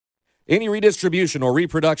Any redistribution or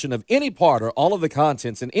reproduction of any part or all of the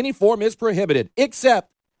contents in any form is prohibited,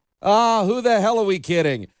 except, who the hell are we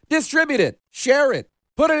kidding? Distribute it, share it,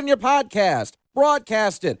 put it in your podcast,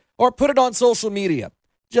 broadcast it, or put it on social media.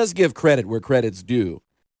 Just give credit where credit's due.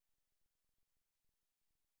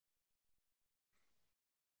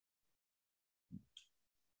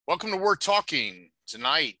 Welcome to We're Talking.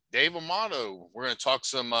 Tonight, Dave Amato. We're going to talk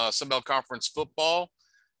some Sunbelt Conference football.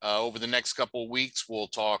 Over the next couple of weeks, we'll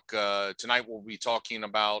talk. Tonight, we'll be talking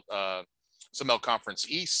about Sunbelt Conference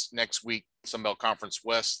East. Next week, Sunbelt Conference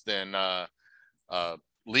West. Then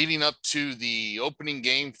leading up to the opening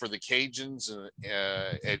game for the Cajuns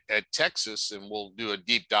at Texas, and we'll do a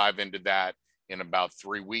deep dive into that in about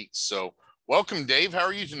 3 weeks. So welcome, Dave. How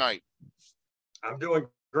are you tonight? I'm doing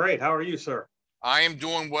great. How are you, sir? I am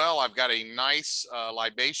doing well. I've got a nice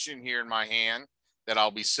libation here in my hand that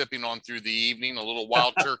I'll be sipping on through the evening, a little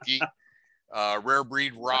Wild Turkey, rare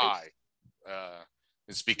breed rye.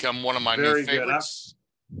 It's become one of my new favorites.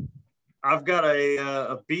 I've got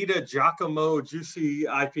a Beta Giacomo Juicy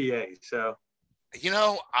IPA. So, you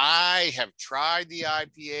know, I have tried the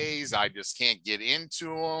IPAs. I just can't get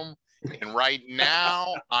into them. And right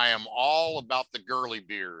now, I am all about the girly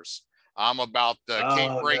beers. I'm about the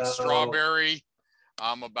Cape Break Strawberry.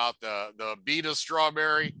 I'm about the Beta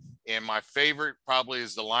Strawberry. And my favorite probably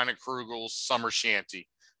is the Lina Krugel's Summer Shanty.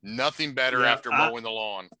 Nothing better after mowing the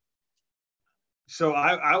lawn. So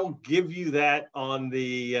I will give you that on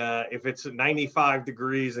the if it's 95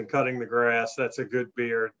 degrees and cutting the grass, that's a good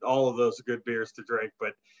beer. All of those are good beers to drink.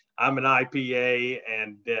 But I'm an IPA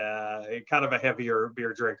and kind of a heavier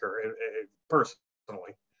beer drinker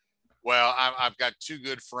personally. Well, I've got two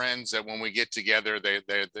good friends that when we get together,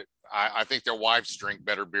 I think their wives drink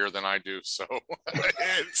better beer than I do. So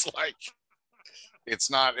it's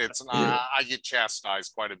not, I get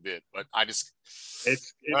chastised quite a bit, but I just,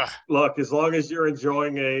 look, as long as you're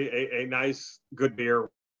enjoying a nice, good beer,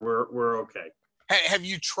 we're okay. Have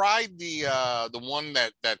you tried the one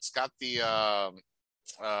that's got the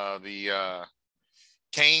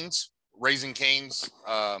Canes, Raising Canes,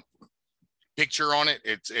 picture on it?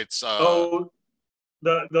 It's the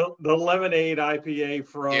lemonade IPA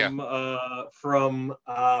from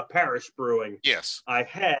Parish Brewing. Yes, I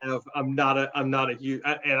have. I'm not a huge,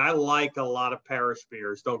 and I like a lot of Parish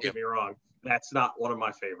beers. Don't get me wrong. That's not one of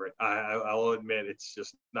my favorite. I'll admit it's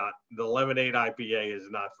just not. The lemonade IPA is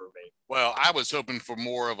not for me. Well, I was hoping for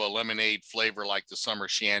more of a lemonade flavor like the Summer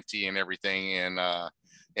Shanty and everything, and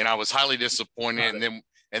I was highly disappointed.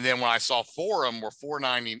 And then when I saw four of them were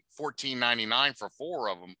 $14.99 for four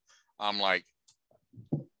of them, I'm like,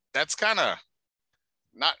 that's kind of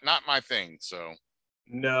not my thing. So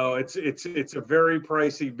no, it's a very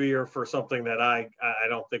pricey beer for something that I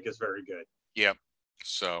don't think is very good. Yep.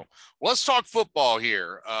 So let's talk football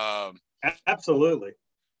here. Absolutely.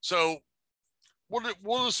 So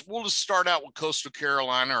we'll just start out with Coastal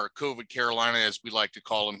Carolina, or COVID Carolina, as we like to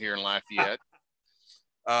call them here in Lafayette.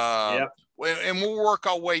 Yep. And we'll work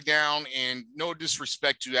our way down, and no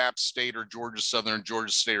disrespect to App State or Georgia Southern,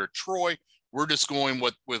 Georgia State or Troy. We're just going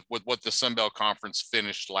with what the Sunbelt Conference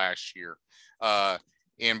finished last year.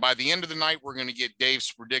 And by the end of the night, we're going to get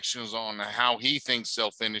Dave's predictions on how he thinks they'll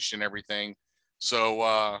finish and everything.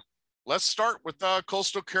 So let's start with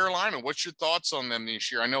Coastal Carolina. What's your thoughts on them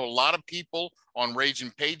this year? I know a lot of people on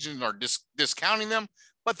Raging Pages are discounting them,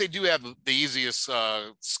 but they do have the easiest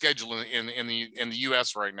schedule in the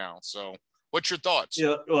U.S. right now. So what's your thoughts?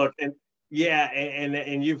 Yeah, look, and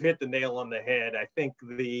you've hit the nail on the head. I think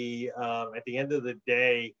at the end of the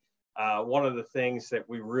day, one of the things that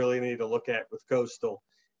we really need to look at with Coastal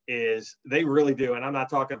is they really do, and I'm not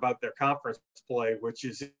talking about their conference play, which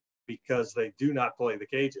is because they do not play the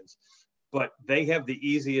Cajuns, but they have the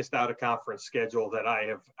easiest out of conference schedule that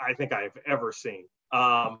I think I have ever seen.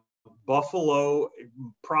 Buffalo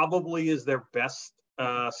probably is their best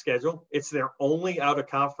schedule. It's their only out of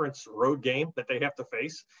conference road game that they have to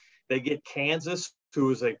face. They get Kansas,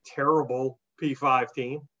 who is a terrible P5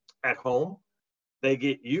 team, at home. They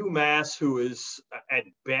get UMass, who is at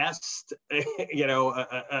best, a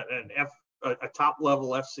top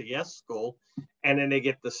level FCS school, and then they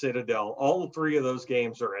get the Citadel. All three of those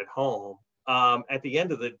games are at home. At the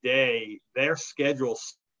end of the day, their schedule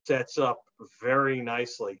sets up very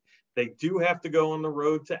nicely. They do have to go on the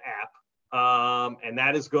road to App, and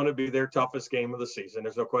that is going to be their toughest game of the season.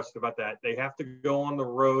 There's no question about that. They have to go on the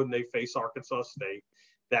road and they face Arkansas State.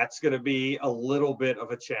 That's going to be a little bit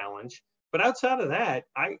of a challenge. But outside of that,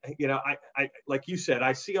 I like you said,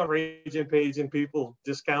 I see on Raging Page and people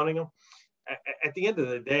discounting them. At the end of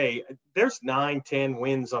the day, there's 9-10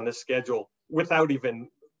 wins on this schedule without even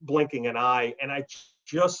blinking an eye. And I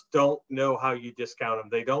just don't know how you discount them.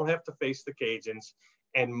 They don't have to face the Cajuns,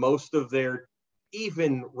 and most of their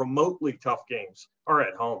even remotely tough games are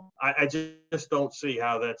at home. I just don't see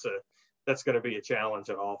how that's going to be a challenge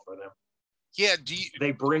at all for them. Yeah.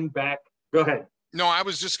 They bring back? Go ahead. No, I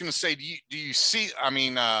was just going to say, do you see? I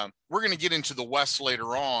mean, we're going to get into the West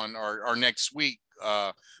later on or next week,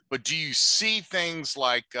 but do you see things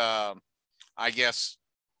like, I guess,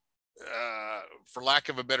 for lack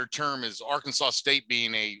of a better term, is Arkansas State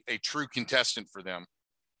being a true contestant for them?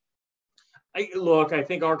 I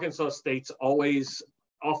think Arkansas State's always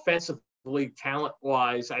offensively,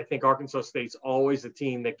 talent-wise, I think Arkansas State's always a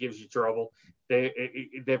team that gives you trouble.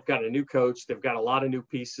 They've got a new coach. They've got a lot of new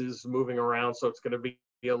pieces moving around, so it's going to be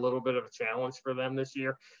a little bit of a challenge for them this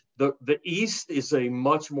year. The East is a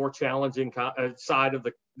much more challenging side of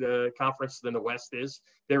the conference than the West is.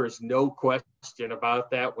 There is no question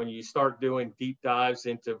about that. When you start doing deep dives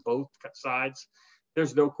into both sides,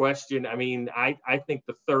 there's no question. I mean, I think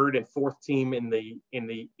the third and fourth team in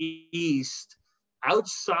the East,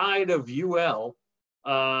 outside of UL,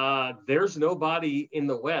 there's nobody in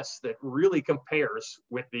the West that really compares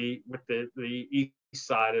with the East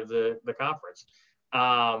side of the conference.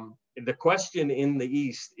 The question in the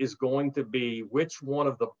East is going to be which one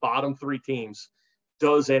of the bottom three teams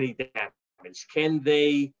does any damage. Can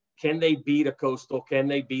they beat a Coastal? Can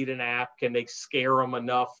they beat an App? Can they scare them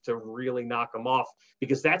enough to really knock them off?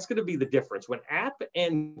 Because that's going to be the difference. When App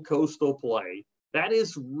and Coastal play, that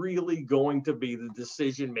is really going to be the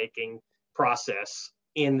decision-making process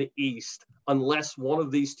in the East, unless one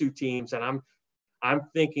of these two teams, and I'm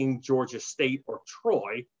thinking Georgia State or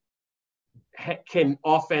Troy, can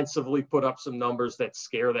offensively put up some numbers that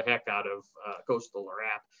scare the heck out of Coastal or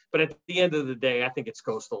App. But at the end of the day, I think it's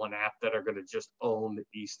Coastal and App that are going to just own the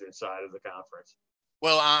eastern side of the conference.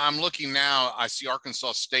 Well, I'm looking now. I see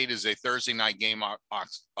Arkansas State is a Thursday night game,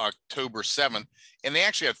 October 7th, and they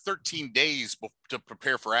actually have 13 days to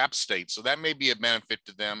prepare for App State. So that may be a benefit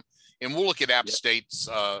to them. And we'll look at App State's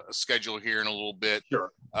schedule here in a little bit.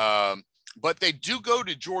 Sure. But they do go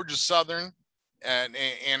to Georgia Southern, and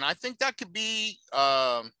I think that could be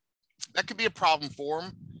a problem for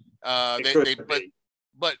them.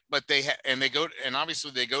 But they go, and obviously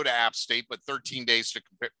they go to App State, but 13 days to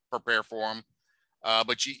prepare for them.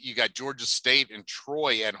 But you got Georgia State and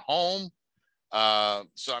Troy at home.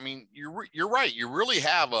 So I mean, you're right. You really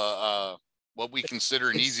have a what we consider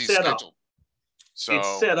an easy schedule. So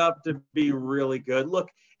it's set up to be really good. Look,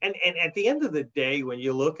 and at the end of the day, when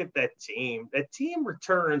you look at that team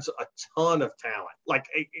returns a ton of talent, like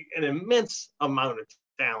an immense amount of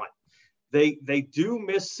talent. They do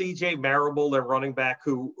miss CJ Marable, their running back,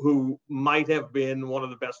 who might have been one of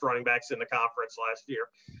the best running backs in the conference last year.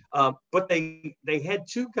 But they had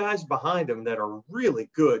two guys behind him that are really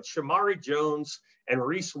good. Shamari Jones and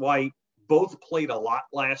Reese White both played a lot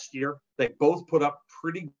last year. They both put up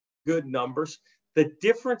pretty good numbers. The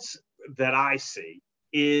difference that I see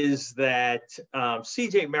is that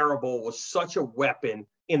CJ Marable was such a weapon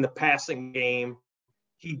in the passing game.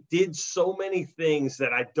 He did so many things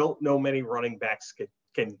that I don't know many running backs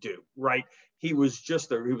can do, right? He was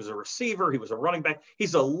a receiver. He was a running back.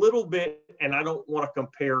 He's a little bit, and I don't want to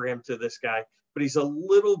compare him to this guy, but he's a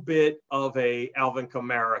little bit of a Alvin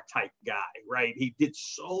Kamara type guy, right? He did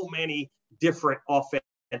so many different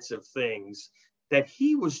offensive things that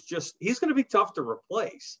he's going to be tough to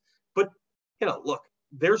replace. But, look,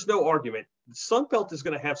 there's no argument. The Sun Belt is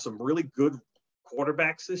going to have some really good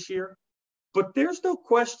quarterbacks this year. But there's no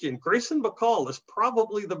question Grayson McCall is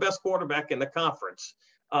probably the best quarterback in the conference.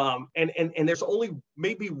 And there's only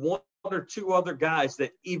maybe one or two other guys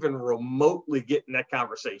that even remotely get in that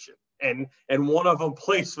conversation. And one of them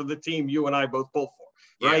plays for the team you and I both pull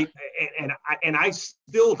for, right? Yeah. And I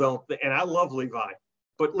still don't, and I love Levi,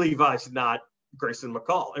 but Levi's not Grayson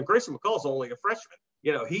McCall. And Grayson McCall's only a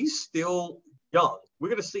freshman. He's still young. We're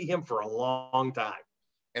going to see him for a long time.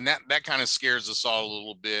 And that kind of scares us all a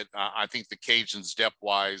little bit. I think the Cajuns,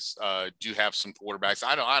 depth-wise, do have some quarterbacks.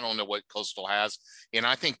 I don't know what Coastal has, and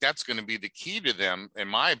I think that's going to be the key to them, in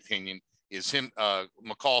my opinion, is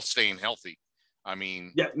McCall staying healthy. I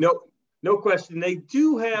mean, yeah, no question. They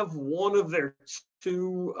do have one of their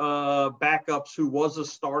two backups who was a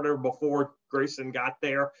starter before Grayson got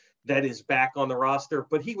there that is back on the roster,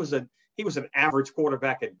 but he was an average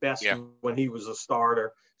quarterback at best when he was a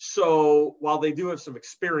starter. So while they do have some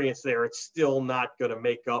experience there, it's still not going to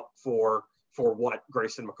make up for what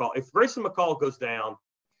Grayson McCall. If Grayson McCall goes down,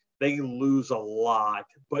 they lose a lot.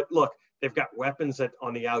 But look, they've got weapons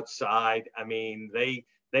on the outside. I mean, they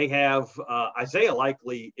have Isaiah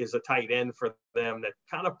Likely is a tight end for them that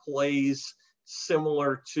kind of plays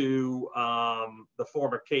similar to the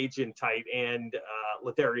former Cajun tight end,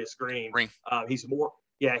 Ladarius Green. He's more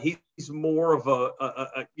of a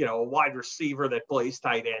wide receiver that plays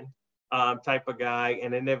tight end type of guy.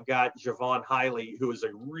 And then they've got Javon Hiley, who is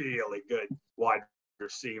a really good wide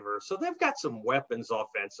receiver. So they've got some weapons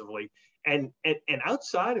offensively. And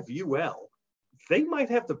outside of UL, they might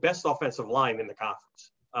have the best offensive line in the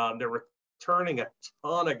conference. They're returning a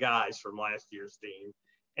ton of guys from last year's team.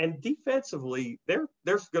 And defensively, they're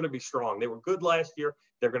going to be strong. They were good last year.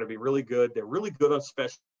 They're going to be really good. They're really good on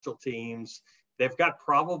special teams. They've got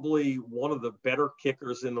probably one of the better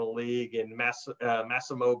kickers in the league in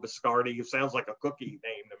Massimo Biscardi, who sounds like a cookie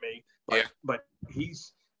name to me. But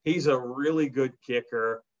he's a really good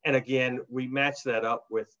kicker. And again, we match that up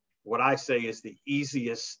with what I say is the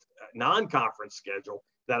easiest non-conference schedule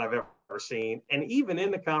that I've ever seen. And even in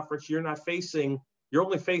the conference, you're only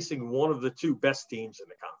facing one of the two best teams in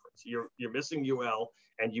the conference. You're missing UL,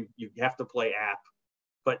 and you have to play App.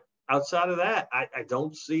 But outside of that, I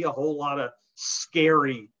don't see a whole lot of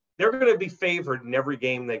scary. They're going to be favored in every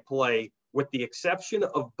game they play, with the exception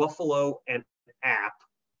of Buffalo and App.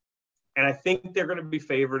 And I think they're going to be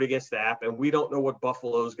favored against App, and we don't know what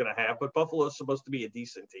Buffalo is going to have, but Buffalo is supposed to be a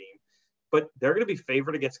decent team. But they're going to be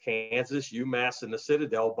favored against Kansas, UMass, and the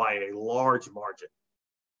Citadel by a large margin.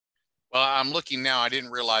 Well, I'm looking now. I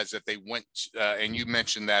didn't realize that they went, and you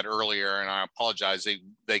mentioned that earlier, and I apologize.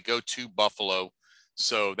 They go to Buffalo,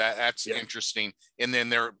 so that's interesting. And then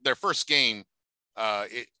their first game,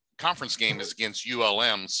 conference game, is against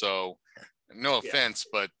ULM. So, no offense,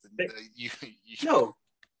 but no,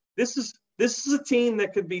 this is a team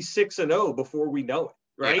that could be 6-0 before we know it,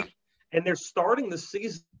 right? Yeah. And they're starting the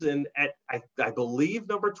season at I believe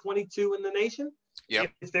number 22 in the nation. Yeah.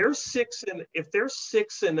 If they're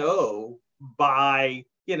 6-0 by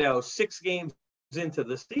 6 games into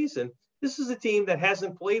the season, this is a team that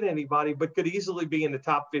hasn't played anybody but could easily be in the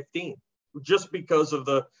top 15 just because of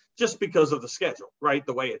the schedule, right?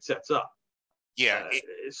 The way it sets up. Yeah.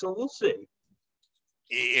 So we'll see.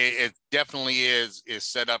 It definitely is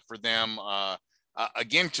set up for them.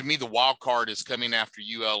 Again, to me, the wild card is coming after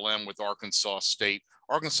ULM with Arkansas State.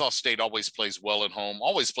 Arkansas State always plays well at home,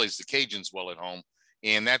 always plays the Cajuns well at home.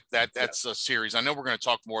 And that's a series. I know we're going to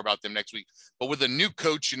talk more about them next week, but with a new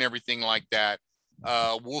coach and everything like that,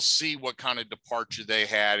 we'll see what kind of departure they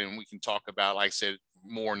had. And we can talk about, like I said,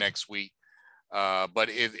 more next week. But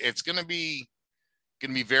it's going to be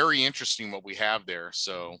very interesting what we have there.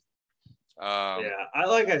 So,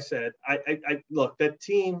 like I said, I look, that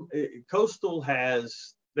team, Coastal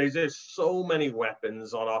there's so many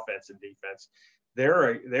weapons on offense and defense.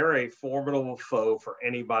 They're a formidable foe for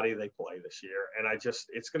anybody they play this year. And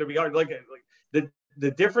it's going to be hard. Like the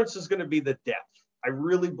difference is going to be the depth. I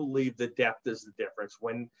really believe the depth is the difference.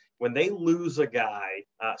 When they lose a guy,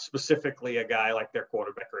 specifically a guy like their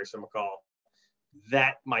quarterback, Grayson McCall,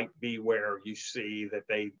 that might be where you see that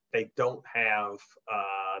they don't have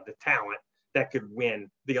the talent that could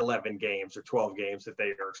win the 11 games or 12 games that they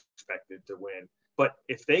are expected to win. But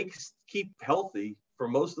if they keep healthy for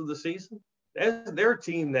most of the season, they're a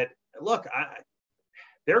team that, look,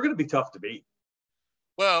 they're going to be tough to beat.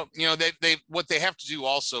 Well, they what they have to do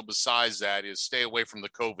also besides that is stay away from the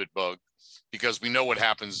COVID bug, because we know what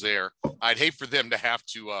happens there. I'd hate for them to have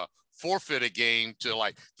to forfeit a game to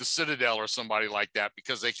like the Citadel or somebody like that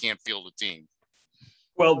because they can't field a team.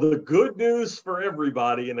 Well, the good news for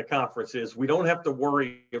everybody in the conference is we don't have to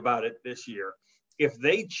worry about it this year. If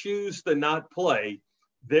they choose to not play,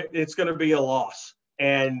 it's going to be a loss.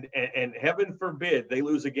 And heaven forbid they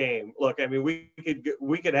lose a game. Look, I mean, we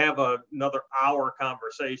could have another hour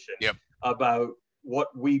conversation about what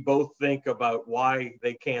we both think about why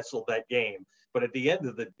they canceled that game. But at the end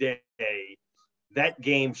of the day, that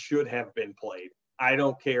game should have been played. I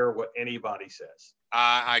don't care what anybody says.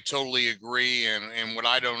 I totally agree. And what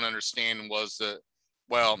I don't understand was that,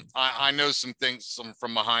 well, I know some things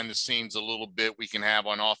from behind the scenes a little bit we can have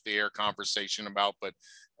on off the air conversation about, but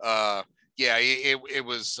it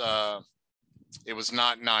was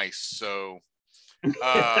not nice. So,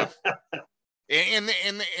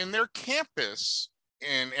 and their campus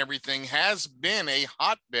and everything has been a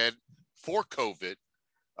hotbed for COVID.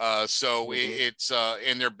 It's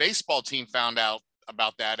and their baseball team found out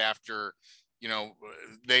about that after,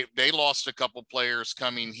 they lost a couple players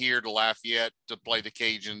coming here to Lafayette to play the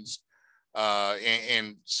Cajuns.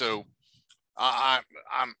 And so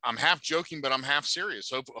I'm half joking, but I'm half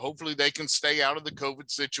serious. Hopefully they can stay out of the COVID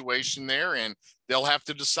situation there, and they'll have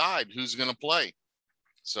to decide who's going to play.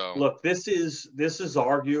 So look, this is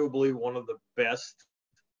arguably one of the best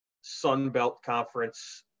Sun Belt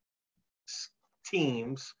Conference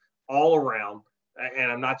teams all around,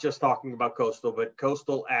 and I'm not just talking about Coastal, but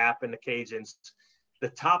Coastal, App, and the Cajuns, the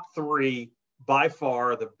top three by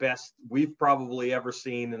far the best we've probably ever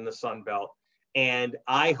seen in the Sun Belt. And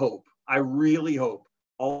I really hope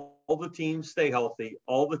all the teams stay healthy,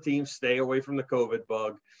 all the teams stay away from the COVID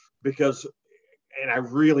bug, because, and I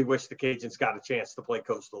really wish the Cajuns got a chance to play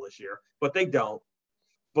Coastal this year, but they don't.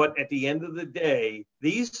 But at the end of the day,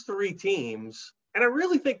 these three teams, and I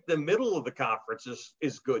really think the middle of the conference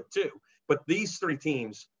is good too, but these three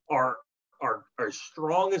teams are as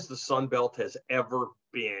strong as the Sun Belt has ever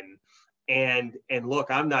been. And look,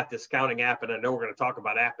 I'm not discounting App, and I know we're going to talk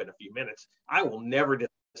about App in a few minutes. I will never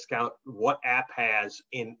discount what App has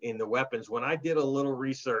in the weapons. When I did a little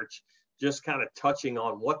research, just kind of touching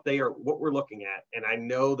on what we're looking at, and I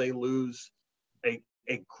know they lose a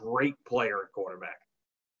great player at quarterback,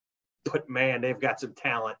 but man, they've got some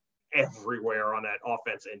talent everywhere on that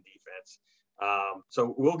offense and defense.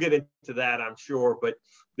 So we'll get into that, I'm sure. But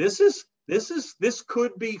this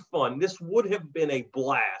could be fun. This would have been a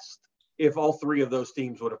blast if all three of those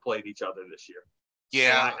teams would have played each other this year.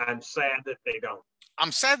 Yeah. I'm sad that they don't.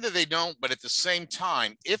 I'm sad that they don't, but at the same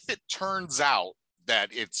time, if it turns out that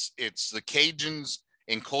it's the Cajuns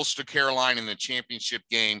in Coastal Carolina in the championship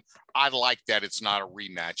game, I like that it's not a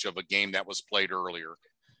rematch of a game that was played earlier.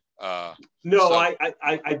 I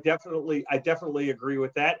definitely agree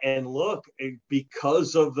with that. And look,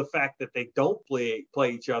 because of the fact that they don't play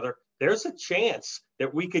each other, there's a chance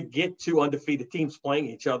that we could get two undefeated teams playing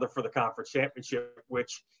each other for the conference championship,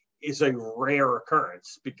 which is a rare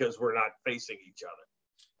occurrence because we're not facing each other.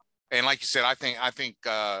 And like you said, I think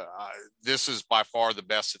this is by far the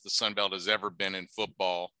best that the Sun Belt has ever been in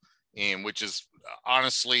football, and which is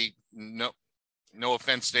honestly no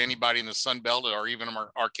offense to anybody in the Sun Belt or even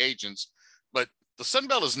our Cajuns, but the Sun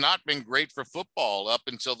Belt has not been great for football up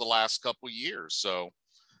until the last couple of years. So,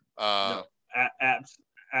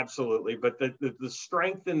 absolutely. But the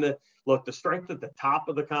strength the strength at the top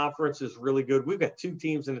of the conference is really good. We've got two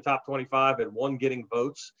teams in the top 25 and one getting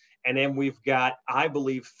votes. And then we've got, I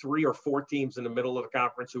believe, 3 or 4 teams in the middle of the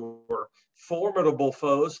conference who are formidable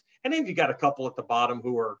foes. And then you got a couple at the bottom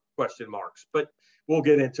who are question marks. But we'll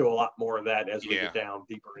get into a lot more of that as we get down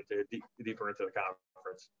deeper into the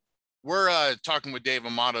conference. We're talking with Dave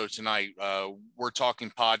Amato tonight. We're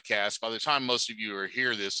talking podcast. By the time most of you are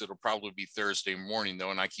hear this, it'll probably be Thursday morning,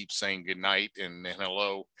 though. And I keep saying good night and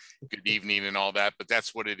hello, good evening and all that, but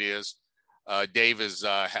that's what it is. Dave is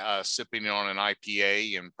sipping on an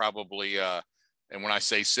IPA and probably, and when I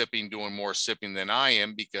say sipping, doing more sipping than I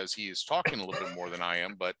am because he is talking a little bit more than I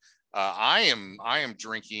am. But I am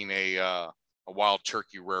drinking a Wild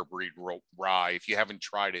Turkey Rare Breed rye. If you haven't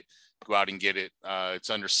tried it, go out and get it. It's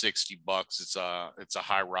under $60. It's a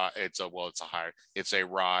high rye. It's a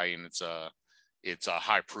rye, and it's a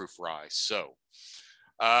high proof rye. So.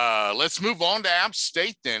 Let's move on to App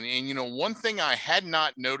State then. And, one thing I had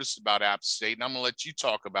not noticed about App State, and I'm going to let you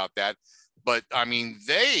talk about that, but I mean,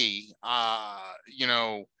 they,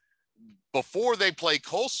 before they play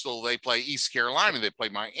Coastal, they play East Carolina, they play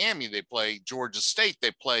Miami, they play Georgia State,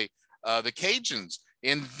 they play the Cajuns,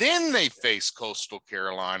 and then they face Coastal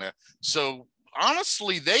Carolina. So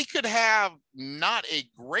honestly, they could have not a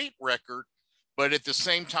great record, but at the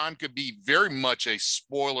same time could be very much a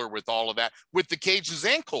spoiler with all of that, with the Cajuns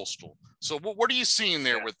and Coastal. So what are you seeing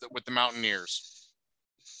there with the Mountaineers?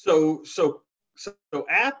 So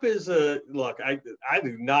App is look, I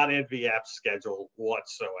do not envy App's schedule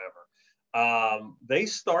whatsoever. They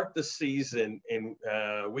start the season in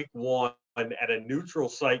week 1 at a neutral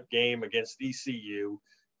site game against ECU,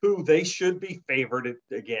 who they should be favored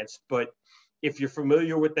against, but if you're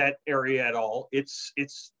familiar with that area at all, it's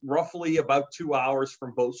roughly about 2 hours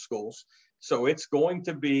from both schools. So they're going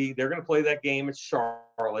to play that game at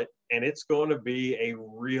Charlotte, and it's going to be a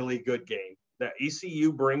really good game. The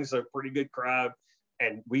ECU brings a pretty good crowd,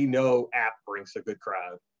 and we know App brings a good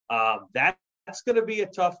crowd. That's going to be a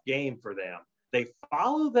tough game for them. They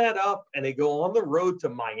follow that up, and they go on the road to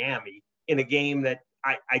Miami in a game that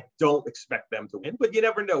I don't expect them to win, but you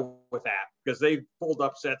never know with App because they've pulled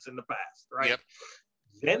upsets in the past, right? Yep.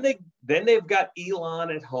 Then they've got Elon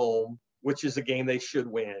at home, which is a game they should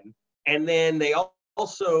win, and then they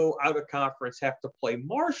also out of conference have to play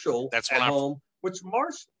Marshall at home,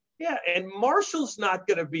 and Marshall's not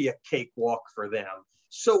going to be a cakewalk for them.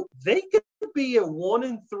 So they could be a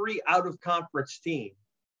 1-3 out of conference team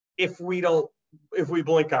if we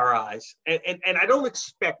blink our eyes. And I don't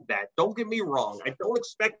expect that. Don't get me wrong. I don't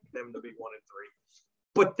expect them to be 1-3.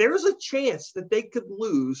 But there's a chance that they could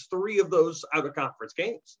lose 3 of those out of conference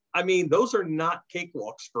games. I mean, those are not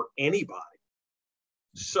cakewalks for anybody.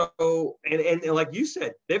 So, and like you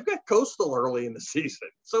said, they've got Coastal early in the season.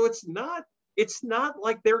 So it's not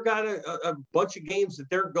like they've got a bunch of games that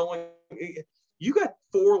they're going. You got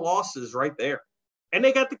 4 losses right there, and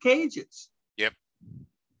they got the Cajuns. Yep.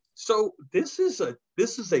 So this is a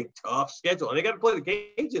tough schedule, and they got to play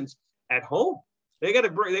the Cajuns at home. They got to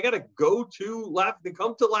go to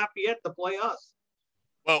come to Lafayette to play us.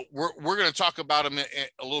 Well, we're going to talk about them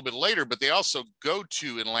a little bit later, but they also go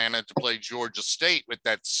to Atlanta to play Georgia State with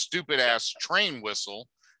that stupid ass train whistle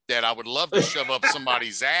that I would love to shove up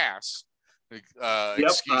somebody's ass.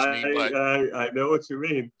 Excuse me, but I know what you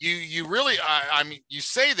mean. You really, I mean, you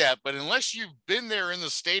say that, but unless you've been there in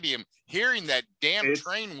the stadium hearing that damn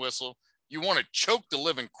train whistle, you want to choke the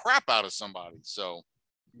living crap out of somebody. So.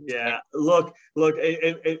 Yeah, look,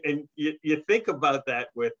 and you think about that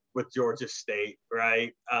with Georgia State,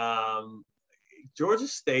 right? Georgia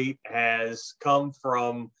State has come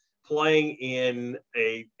from playing in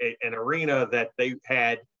an arena that they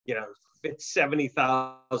had,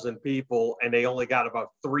 70,000 people, and they only got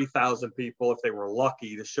about 3,000 people if they were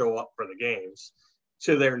lucky to show up for the games,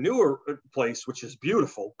 to their newer place, which is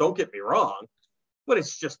beautiful. Don't get me wrong. But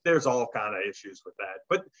it's just, there's all kind of issues with that.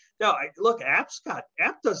 But no, look, App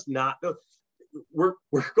does not. We're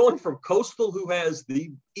going from Coastal, who has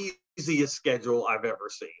the easiest schedule I've ever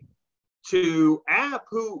seen, to App,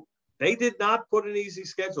 who they did not put an easy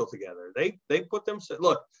schedule together. They put them.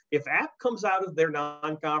 Look, if App comes out of their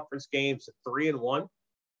non-conference games at 3-1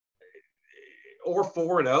 or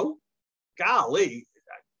 4-0, golly,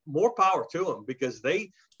 more power to them, because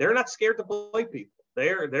they're not scared to play people.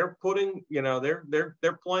 They're putting,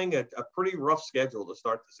 they're playing a pretty rough schedule to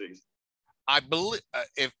start the season. I believe,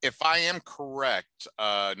 if I am correct,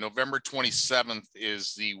 November 27th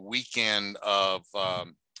is the weekend of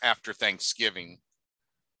after Thanksgiving,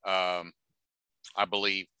 I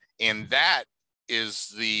believe, and that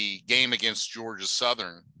is the game against Georgia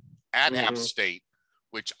Southern at App State,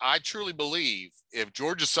 which I truly believe, if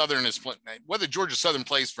Georgia Southern is playing, whether Georgia Southern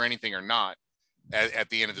plays for anything or not, at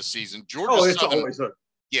the end of the season, Georgia Southern,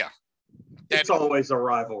 it's always a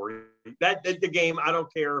rivalry. That the game, I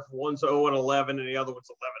don't care if one's 0-11 and the other one's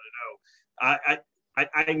 11-0.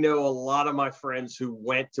 I know a lot of my friends who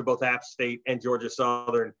went to both App State and Georgia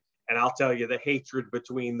Southern, and I'll tell you, the hatred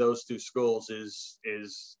between those two schools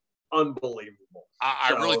is unbelievable.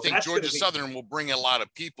 I really think Georgia Southern will bring a lot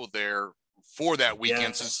of people there for that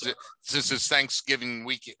weekend, since it's Thanksgiving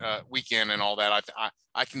weekend and all that.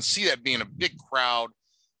 I can see that being a big crowd,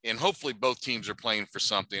 and hopefully both teams are playing for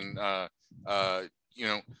something. Up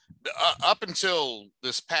until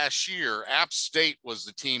this past year, App State was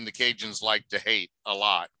the team the Cajuns like to hate a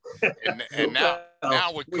lot, and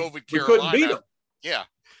now with COVID Carolina,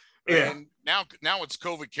 and now it's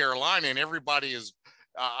COVID Carolina, and everybody is.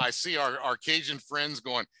 I see our Cajun friends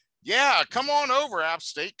going, yeah, come on over, App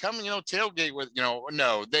State. Come, tailgate with,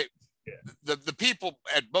 the people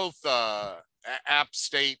at both App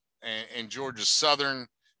State and Georgia Southern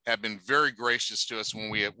have been very gracious to us when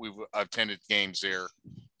we've attended games there.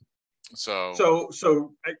 So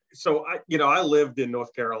I lived in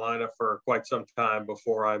North Carolina for quite some time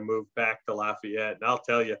before I moved back to Lafayette, and I'll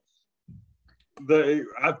tell you,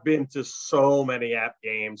 I've been to so many App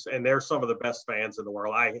games, and they're some of the best fans in the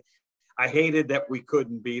world. I hated that we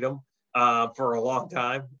couldn't beat them for a long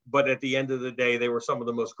time, but at the end of the day, they were some of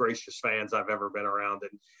the most gracious fans I've ever been around.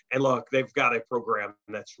 And look, they've got a program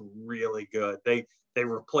that's really good. They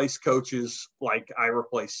replace coaches like I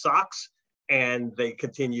replace socks, and they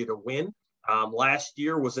continue to win. Last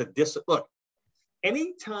year was look,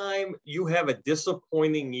 anytime you have a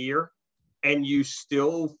disappointing year and you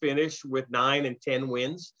still finish with 9 and 10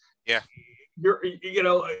 wins,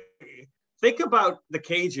 think about the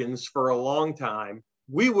Cajuns. For a long time,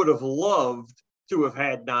 we would have loved to have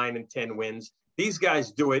had 9 and 10 wins. These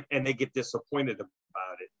guys do it, and they get disappointed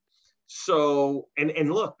about it. So,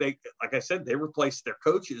 and look, like I said, they replaced their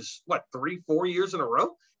coaches, 3-4 years in a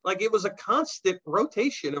row? Like, it was a constant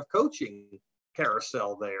rotation of coaching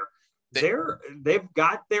carousel there. They've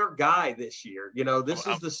got their guy this year. This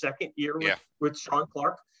is the second year with Sean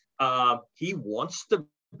Clark. He wants to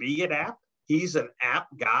be at App. He's an App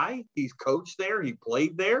guy. He's coached there. He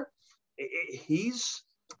played there.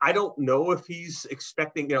 I don't know if he's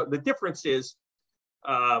expecting, the difference is,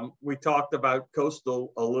 we talked about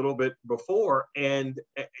Coastal a little bit before, and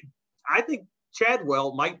I think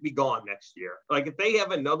Chadwell might be gone next year. Like, if they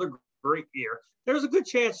have another great year, there's a good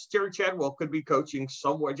chance Jerry Chadwell could be coaching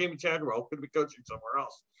somewhere. Jamie Chadwell could be coaching somewhere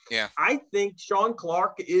else. Yeah. I think Sean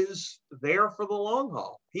Clark is there for the long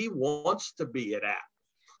haul. He wants to be at App.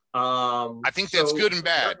 I think that's good and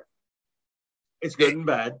bad. It's good and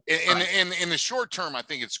bad. In the short term, I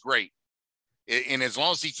think it's great. And as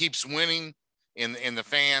long as he keeps winning, and the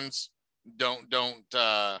fans don't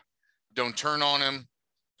turn on him.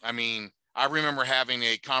 I mean, I remember having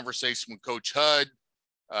a conversation with Coach Hud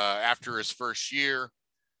after his first year,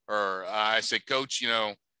 or I said, Coach,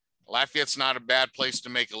 Lafayette's not a bad place to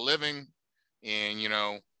make a living,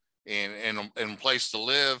 and and a place to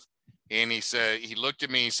live. And he looked at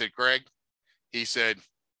me, he said, Craig, he said,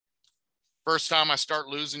 first time I start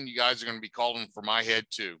losing, you guys are going to be calling for my head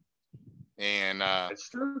too. And that's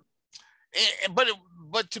true.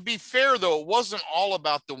 But to be fair, though, it wasn't all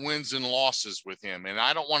about the wins and losses with him. And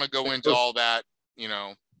I don't want to go into all that,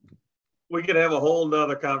 We could have a whole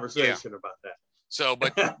nother conversation about that. So,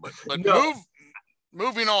 but No.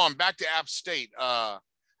 moving on back to App State. I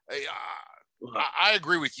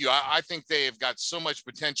agree with you. I think they have got so much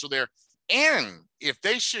potential there. And if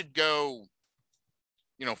they should go,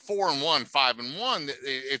 4-1, 5-1,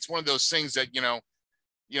 it's one of those things that,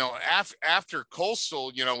 after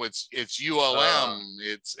Coastal, it's ULM,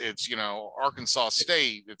 it's Arkansas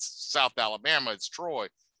State, it's South Alabama, it's Troy,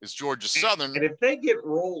 it's Georgia Southern. And if they get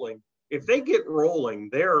rolling,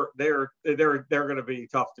 they're going to be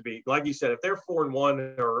tough to beat. Like you said, if they're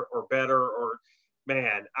 4-1 or better, or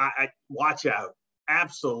man, I watch out.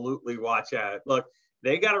 Absolutely watch out. Look,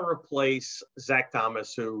 they got to replace Zach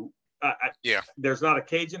Thomas, who there's not a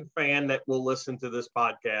Cajun fan that will listen to this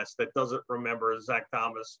podcast that doesn't remember Zach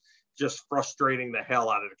Thomas just frustrating the hell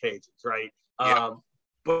out of the Cajuns, right? Yeah.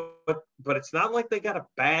 But it's not like they got a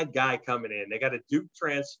bad guy coming in. They got a Duke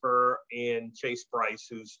transfer in Chase Price,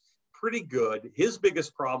 who's pretty good. His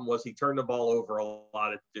biggest problem was he turned the ball over a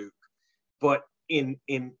lot at Duke. But in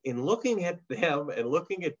looking at them and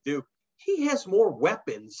looking at Duke, he has more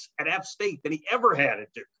weapons at App State than he ever had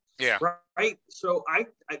at Duke. Yeah. Right. So I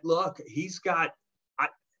look, he's got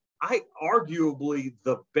I arguably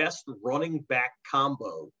the best running back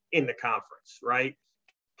combo in the conference, right?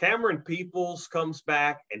 Cameron Peoples comes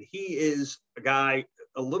back, and he is a guy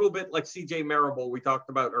a little bit like CJ Marable we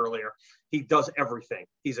talked about earlier. He does everything.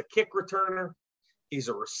 He's a kick returner. He's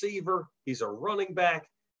a receiver. He's a running back.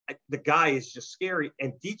 The guy is just scary.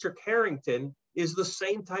 And Dietrich Harrington is the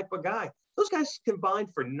same type of guy. Those guys combined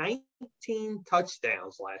for 19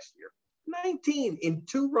 touchdowns last year. 19 in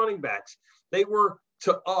two running backs. They were,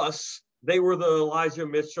 to us, they were the Elijah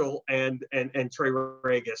Mitchell and Trey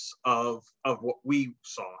Regis of what we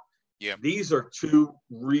saw. Yeah. These are two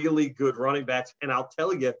really good running backs. And I'll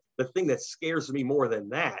tell you, the thing that scares me more than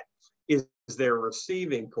that is their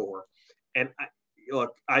receiving core. And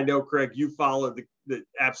look, I know, Craig, you followed the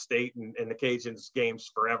App State and the Cajuns games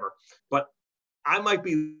forever, but I might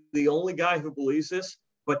be the only guy who believes this,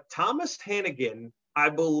 but Thomas Hannigan, I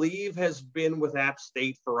believe, has been with App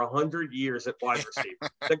State for 100 years at wide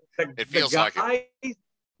receiver. It feels like it.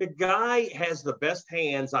 The guy has the best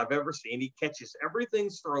hands I've ever seen. He catches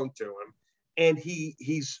everything's thrown to him, and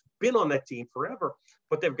he's been on that team forever.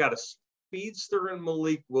 But they've got a speedster in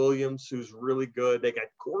Malik Williams, who's really good. They got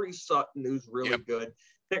Corey Sutton, who's really good.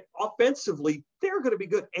 Offensively, they're going to be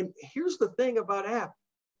good. And here's the thing about App.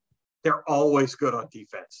 They're always good on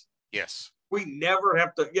defense. Yes. We never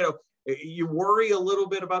have to, you worry a little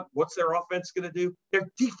bit about what's their offense going to do. Their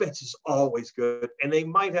defense is always good. And they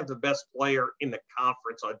might have the best player in the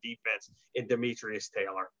conference on defense in Demetrius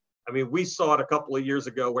Taylor. I mean, we saw it a couple of years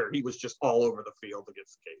ago where he was just all over the field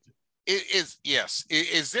against the Cajuns.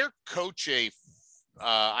 Is their coach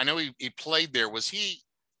I know he played there. Was he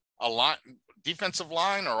a defensive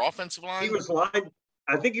line or offensive line? He was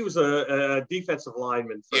I think he was a defensive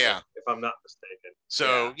lineman for them, if I'm not mistaken.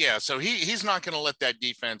 So so he's not going to let that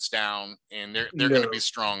defense down, and they're going to be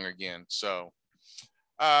strong again. So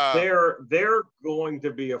they're going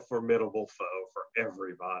to be a formidable foe for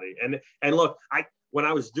everybody. And look, when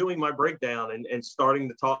I was doing my breakdown and starting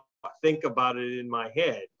to think about it in my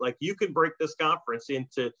head, like, you can break this conference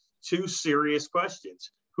into two serious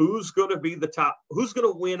questions. Who's going to be the top? Who's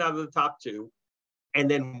going to win out of the top two? And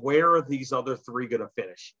then where are these other three going to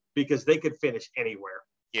finish? Because they could finish anywhere.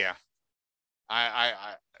 Yeah. I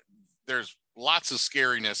there's lots of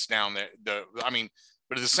scariness down there.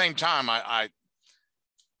 But at the same time, I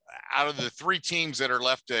out of the three teams that are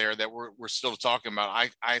left there that we're still talking about,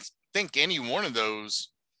 I think any one of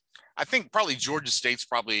those, I think probably Georgia State's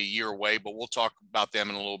probably a year away, but we'll talk about them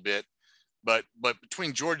in a little bit. But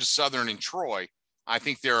between Georgia Southern and Troy, I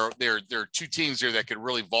think there are two teams there that could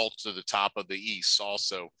really vault to the top of the East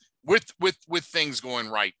also, with things going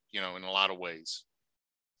right, in a lot of ways.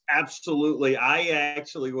 Absolutely. I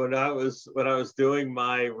actually, when I was doing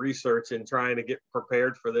my research and trying to get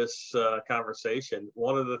prepared for this conversation,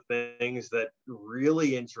 one of the things that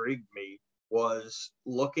really intrigued me was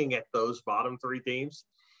looking at those bottom three teams.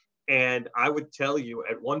 And I would tell you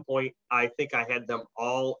at one point, I think I had them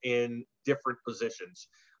all in different positions.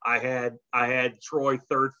 I had Troy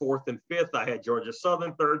third, fourth, and fifth. I had Georgia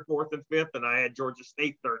Southern third, fourth, and fifth, and I had Georgia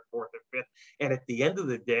State third, fourth, and fifth. And at the end of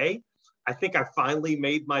the day, I think I finally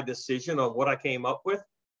made my decision on what I came up with.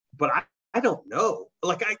 But I don't know.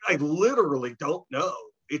 Like I literally don't know.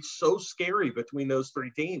 It's so scary between those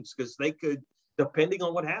three teams because they could, depending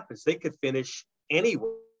on what happens, they could finish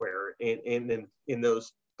anywhere in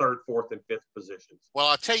those third, fourth, and fifth positions. Well,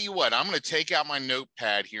 I'll tell you what, I'm going to take out my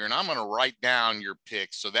notepad here and I'm going to write down your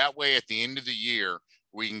picks. So that way at the end of the year,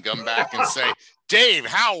 we can come back and say, Dave,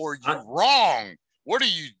 how were you wrong? What are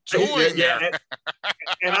you doing there?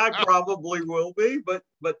 And I probably will be, but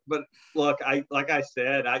look, like I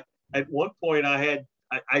said, at one point I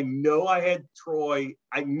know I had Troy.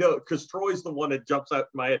 I know because Troy's the one that jumps out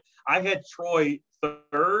in my head. I had Troy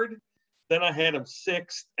third, then I had him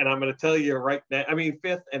sixth, and I'm going to tell you right now. I mean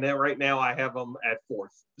fifth, and then right now I have them at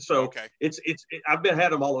fourth. So okay. I've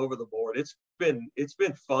had them all over the board. It's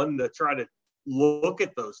been fun to try to look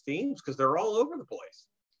at those teams because they're all over the place.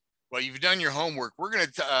 Well, you've done your homework. We're going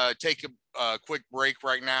to take a quick break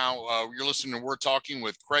right now. You're listening to We're Talking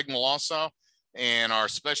with Craig Milossaw and our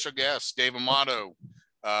special guest, Dave Amato,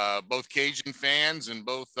 both Cajun fans and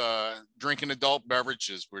both drinking adult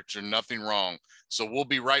beverages, which are nothing wrong. So we'll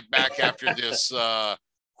be right back after this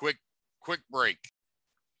quick break.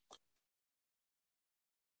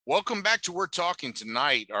 Welcome back to We're Talking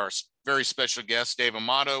tonight. Our very special guest, Dave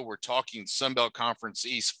Amato. We're talking Sun Belt Conference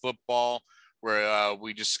East football, where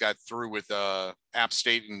we just got through with App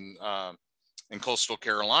State and Coastal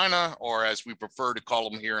Carolina, or as we prefer to call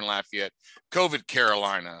them here in Lafayette, COVID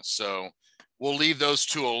Carolina. So we'll leave those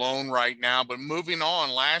two alone right now. But moving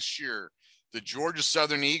on, last year, the Georgia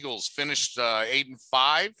Southern Eagles finished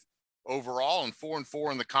 8-5 overall and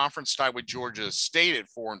 4-4 in the conference, tied with Georgia State at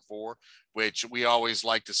 4-4, which we always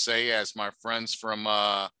like to say, as my friends from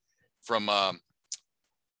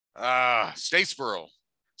Statesboro.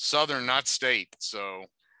 Southern, not state. So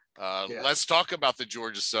let's talk about the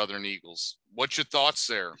Georgia Southern Eagles. What's your thoughts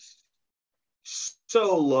there?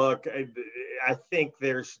 So look, I think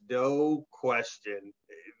there's no question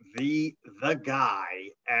the guy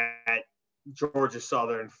at Georgia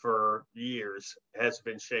Southern for years has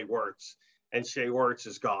been Shea Wertz, and Shea Wertz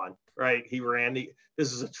is gone, right?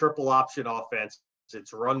 This is a triple option offense.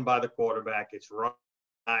 It's run by the quarterback. It's run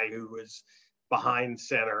by who is behind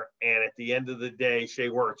center. And at the end of the day, Shea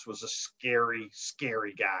Wertz was a scary,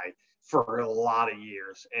 scary guy for a lot of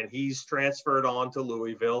years. And he's transferred on to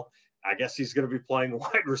Louisville. I guess he's going to be playing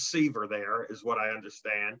wide receiver there is what I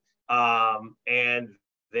understand. And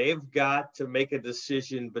they've got to make a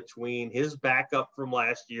decision between his backup from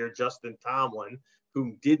last year, Justin Tomlin,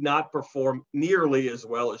 who did not perform nearly as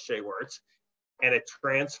well as Shea Wertz, and a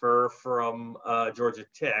transfer from Georgia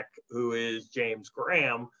Tech, who is James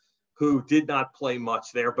Graham, who did not play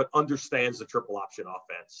much there, but understands the triple option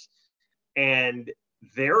offense. And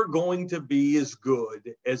they're going to be as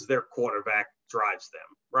good as their quarterback drives them,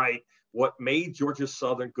 right? What made Georgia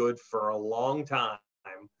Southern good for a long time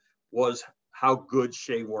was how good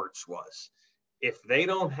Shea Wertz was. If they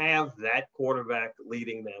don't have that quarterback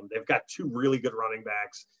leading them, they've got two really good running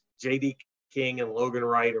backs. J.D. King and Logan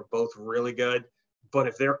Wright are both really good. But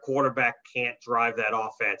if their quarterback can't drive that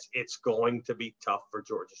offense, it's going to be tough for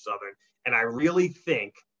Georgia Southern. And I really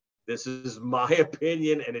think, this is my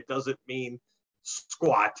opinion, and it doesn't mean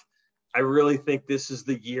squat, I really think this is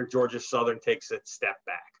the year Georgia Southern takes a step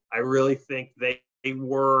back. I really think they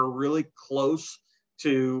were really close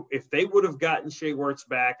to, if they would have gotten Shea Wertz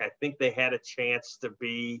back, I think they had a chance to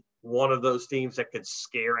be one of those teams that could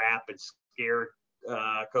scare App and scare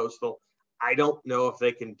Coastal. I don't know if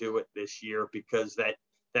they can do it this year because that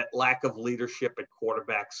lack of leadership at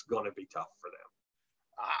quarterback's going to be tough for them.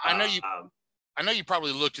 I know you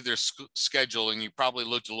probably looked at their schedule, and you probably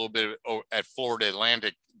looked a little bit at Florida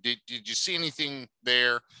Atlantic. Did you see anything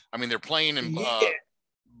there? I mean, they're playing in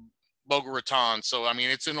Boca Raton, so I mean,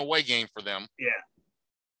 it's an away game for them. Yeah.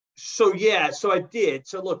 So I did.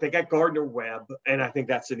 So look, they got Gardner Webb, and I think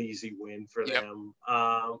that's an easy win for them.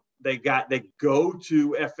 They go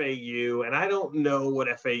to FAU, and I don't know what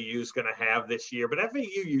FAU is going to have this year, but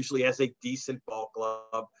FAU usually has a decent ball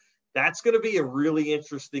club. That's going to be a really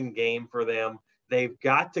interesting game for them. They've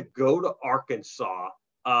got to go to Arkansas,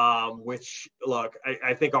 which, look,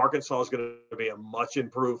 I think Arkansas is going to be a much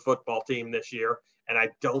improved football team this year. And I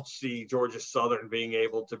don't see Georgia Southern being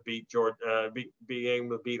able to beat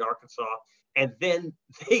Arkansas. And then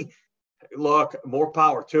Look, more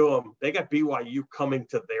power to them. They got BYU coming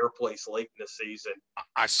to their place late in the season.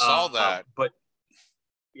 I saw that. But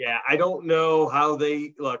yeah, I don't know how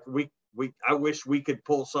they look. I wish we could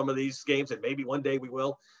pull some of these games, and maybe one day we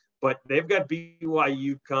will. But they've got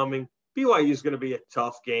BYU coming. BYU is going to be a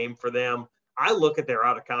tough game for them. I look at their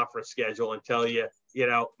out of conference schedule and tell you,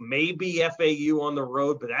 maybe FAU on the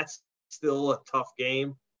road, but that's still a tough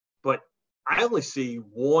game. But I only see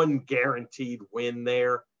one guaranteed win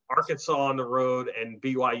there. Arkansas on the road and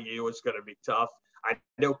BYU is going to be tough. I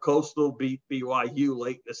know Coastal beat BYU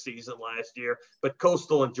late in the season last year, but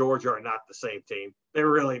Coastal and Georgia are not the same team.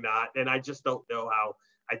 They're really not. And I just don't know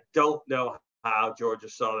how Georgia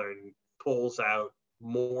Southern pulls out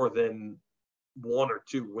more than one or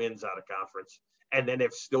two wins out of conference. And then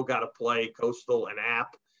they've still got to play Coastal and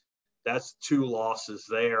App. That's 2 losses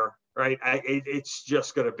there, right? It's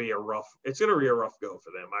just going to be a rough go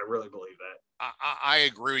for them. I really believe that. I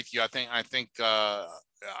agree with you. I think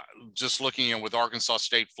just looking with Arkansas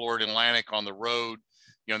State, Florida Atlantic on the road,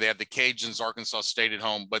 they have the Cajuns, Arkansas State at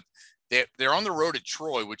home, but they're on the road at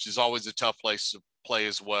Troy, which is always a tough place to play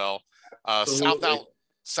as well.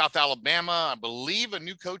 South Alabama, I believe a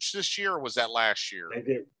new coach this year, or was that last year? They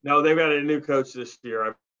did. No, they've got a new coach this year,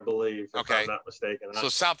 I believe, if okay. I'm not mistaken. So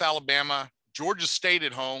South Alabama, Georgia State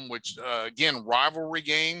at home, which again, rivalry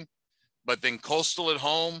game, but then Coastal at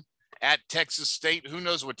home, at Texas State. Who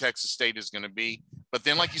knows what Texas State is going to be? But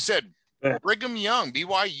then, like you said, Brigham Young,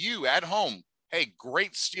 BYU at home. Hey,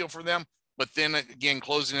 great steal for them. But then again,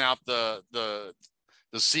 closing out the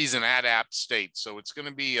season at App State. So it's going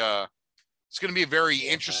to be a very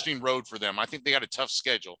interesting road for them. I think they got a tough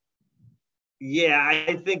schedule. Yeah,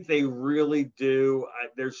 I think they really do.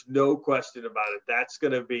 There's no question about it. That's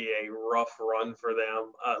going to be a rough run for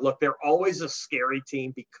them. Look, they're always a scary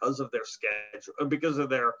team because of their schedule, because of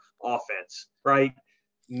their offense, right?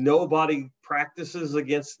 Nobody practices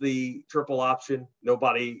against the triple option.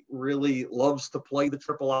 Nobody really loves to play the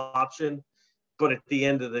triple option. But at the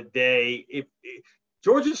end of the day,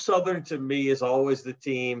 Georgia Southern, to me, is always the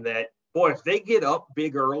team that, boy, if they get up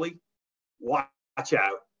big early, watch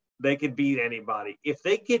out. They could beat anybody. If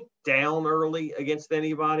they get down early against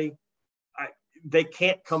anybody, they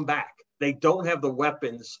can't come back. They don't have the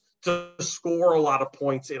weapons to score a lot of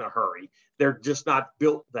points in a hurry. They're just not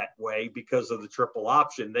built that way because of the triple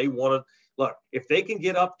option. They want to look, if they can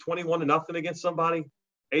get up 21-0 against somebody,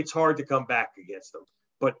 it's hard to come back against them.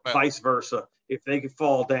 But vice versa, if they could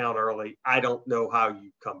fall down early, I don't know how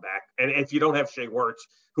you come back. And if you don't have Shea Wertz,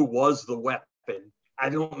 who was the weapon, I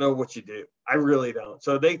don't know what you do. I really don't.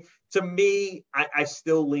 So to me, I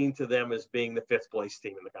still lean to them as being the 5th place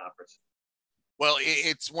team in the conference. Well,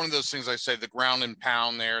 it's one of those things I say, the ground and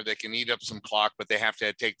pound there. They can eat up some clock, but they have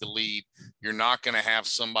to take the lead. You're not going to have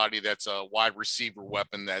somebody that's a wide receiver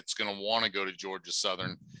weapon that's going to want to go to Georgia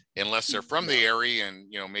Southern unless they're from the area and,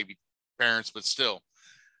 maybe parents, but still.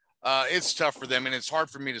 It's tough for them, and it's hard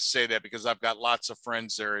for me to say that because I've got lots of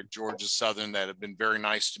friends there at Georgia Southern that have been very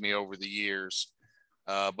nice to me over the years.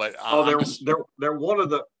 But they're one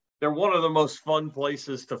of the most fun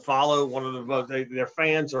places to follow. One of the most, their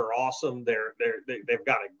fans are awesome. They've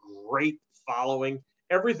got a great following.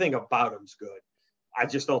 Everything about them's good. I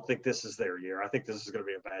just don't think this is their year. I think this is going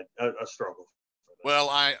to be a struggle. Well,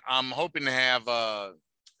 I'm hoping to have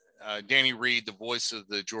Danny Reed, the voice of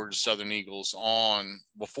the Georgia Southern Eagles, on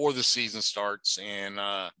before the season starts, and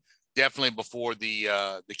definitely before the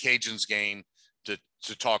Cajuns game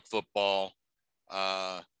to talk football.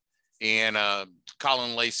 And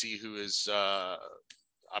Colin Lacey, who is, I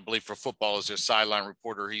believe for football, is their sideline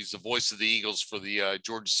reporter. He's the voice of the Eagles for the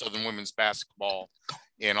Georgia Southern women's basketball,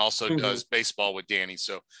 and also does baseball with Danny.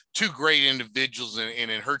 So 2 great individuals,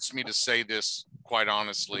 and it hurts me to say this, quite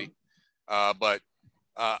honestly, but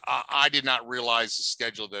I did not realize the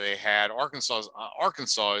schedule that they had.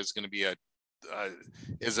 Arkansas is going to be a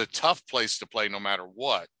tough place to play no matter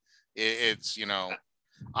what. It's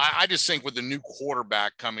I just think with the new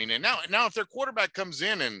quarterback coming in now if their quarterback comes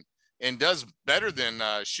in and does better than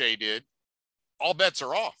Shea did, all bets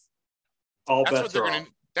are off.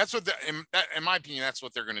 That's what in my opinion, that's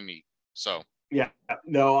what they're going to need. So yeah,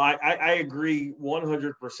 no, I agree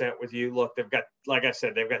 100% with you. Look, they've got, like I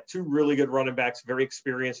said, they've got 2 really good running backs, very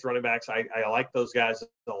experienced running backs. I like those guys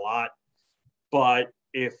a lot, but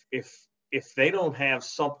if they don't have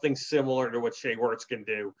something similar to what Shea Wertz can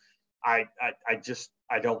do, I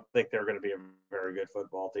don't think they're going to be a very good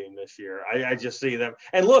football team this year. I just see them.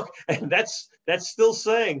 And look, and that's still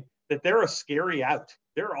saying that they're a scary out.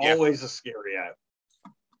 They're always a scary out.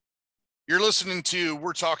 You're listening to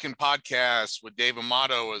We're Talking Podcast with Dave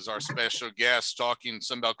Amato as our special guest, talking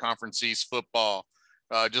Sun Belt Conference East football.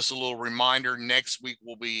 just a little reminder, next week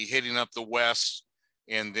we'll be hitting up the West,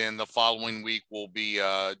 and then the following week we'll be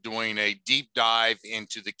doing a deep dive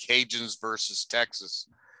into the Cajuns versus Texas.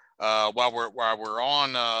 While we're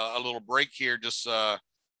on a little break here, just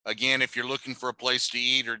again, if you're looking for a place to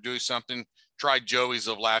eat or do something, try Joey's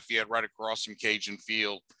of Lafayette right across from Cajun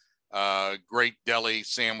Field. Great deli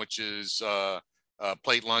sandwiches,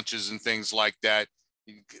 plate lunches, and things like that.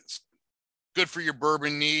 It's good for your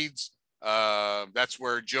bourbon needs. That's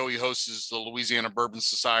where Joey hosts the Louisiana Bourbon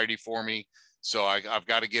Society for me. So I've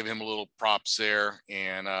got to give him a little props there,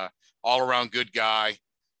 and all around good guy.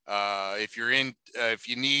 If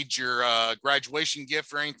you need your graduation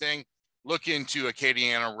gift or anything, look into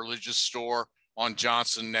Acadiana Religious Store on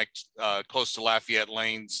Johnson, next close to Lafayette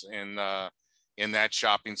Lanes, in that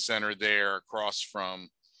shopping center there, across from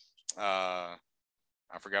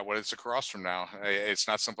I forgot what it's across from now. It's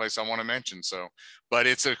not someplace I want to mention, but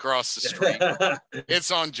it's across the street.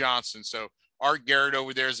 It's on Johnson. So Art Garrett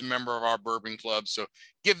over there is a member of our bourbon club. So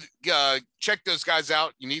check those guys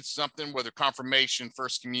out. You need something, whether confirmation,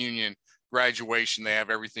 first communion, graduation, they have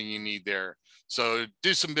everything you need there. So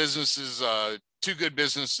do some businesses, two good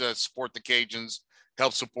businesses that support the Cajuns,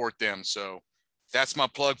 help support them. So that's my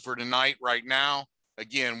plug for tonight right now.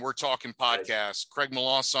 Again, we're talking podcasts. Craig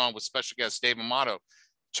Melanson with special guest Dave Amato,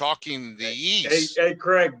 talking the East. Hey,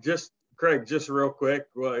 Craig, just real quick,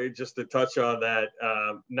 just to touch on that.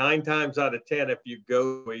 9 times out of 10, if you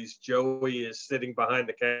go, Joey is sitting behind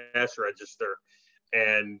the cash register,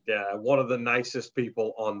 and one of the nicest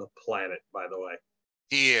people on the planet, by the way.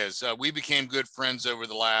 He is. We became good friends over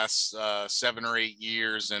the last 7 or 8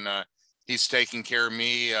 years, and he's taking care of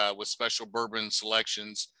me with special bourbon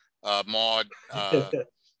selections. Maud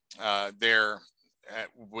there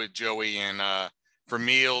with Joey, and for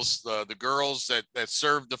meals, the girls that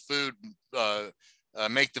serve the food,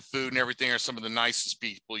 make the food and everything, are some of the nicest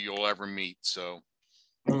people you'll ever meet. So,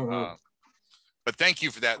 but thank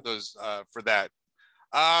you for that. For that.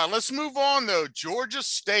 Let's move on though. Georgia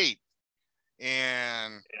State,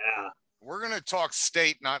 and we're gonna talk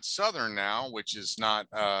State, not Southern now, which is not,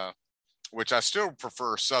 which I still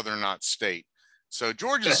prefer Southern, not State. So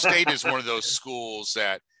Georgia State is one of those schools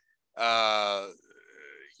that, that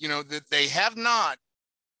they have not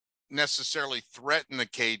necessarily threatened the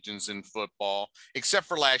Cajuns in football, except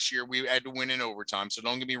for last year. We had to win in overtime. So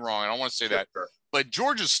don't get me wrong. I don't want to say that. But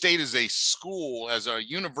Georgia State as a school, as a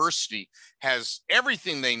university, has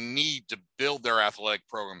everything they need to build their athletic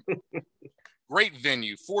program. Great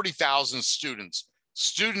venue, 40,000 students,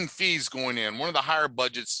 student fees going in, one of the higher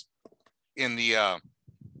budgets in the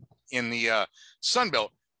Sun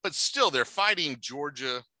Belt, but still they're fighting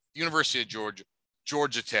Georgia, University of Georgia,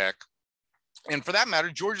 Georgia Tech, and for that matter,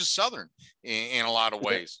 Georgia Southern in a lot of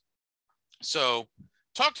ways. So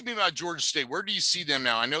talk to me about Georgia State. Where do you see them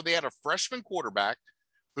now? I know they had a freshman quarterback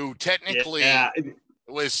who technically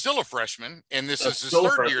was still a freshman, and this is his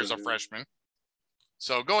third year as a freshman.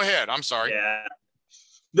 So go ahead. I'm sorry. Yeah.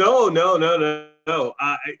 No.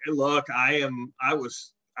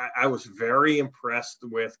 I was very impressed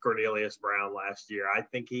with Cornelius Brown last year. I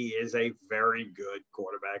think he is a very good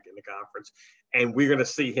quarterback in the conference, and we're going to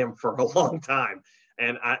see him for a long time.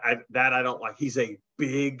 And I don't like. He's a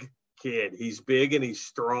big kid. He's big and he's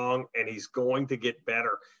strong, and he's going to get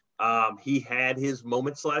better. He had his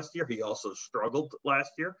moments last year. He also struggled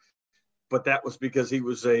last year, but that was because he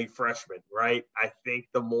was a freshman, right? I think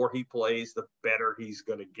the more he plays, the better he's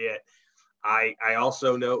going to get. I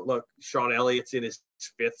also know, look, Sean Elliott's in his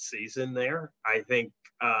 5th season there. I think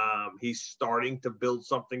he's starting to build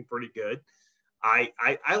something pretty good. I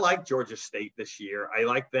like Georgia State this year. I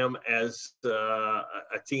like them as a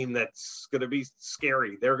team that's going to be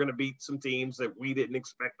scary. They're going to beat some teams that we didn't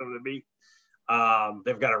expect them to beat.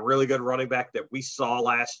 They've got a really good running back that we saw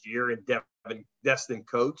last year in Destin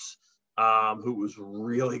Coates, who was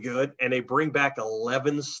really good. And they bring back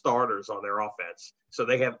 11 starters on their offense. So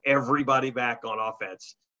they have everybody back on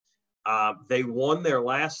offense. They won their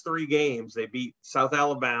last 3 games. They beat South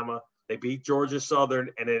Alabama, they beat Georgia Southern,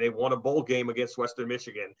 and then they won a bowl game against Western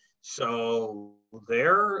Michigan. So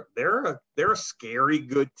they're a scary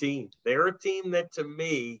good team. They're a team that, to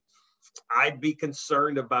me, I'd be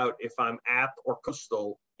concerned about if I'm App or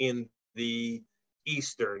Coastal in the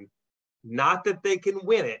Eastern. Not that they can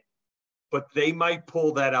win it, but they might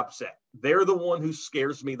pull that upset. They're the one who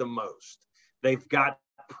scares me the most. They've got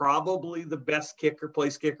probably the best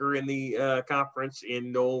place kicker in the conference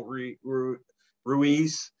in Noel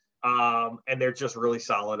Ruiz, and they're just really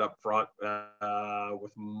solid up front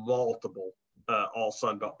with multiple all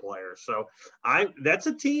Sun Belt players. So that's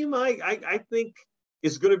a team I think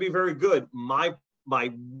is going to be very good. My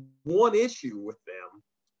one issue with them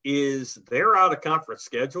is their out of conference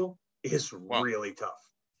schedule is really tough.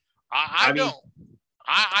 I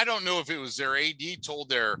don't know if it was their AD told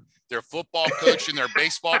their football coach and their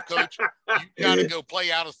baseball coach, you got to go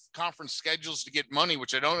play out of conference schedules to get money,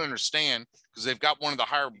 which I don't understand because they've got one of the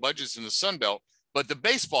higher budgets in the Sun Belt. But the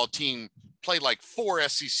baseball team played like 4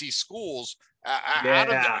 SEC schools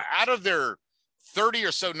out of their 30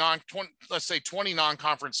 or so let's say 20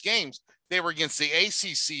 non-conference games. They were against the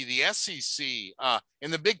ACC, the SEC,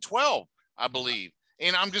 and the Big 12, I believe.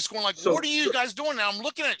 And I'm just going like, what are you guys doing now? I'm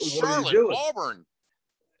looking at Charlotte, Auburn.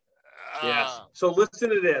 So listen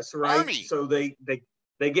to this, right? Army. So they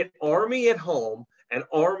get Army at home, and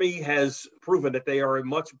Army has proven that they are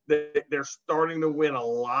they're starting to win a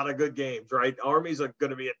lot of good games, right? Army's going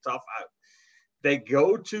to be a tough out. They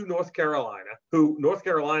go to North Carolina, who North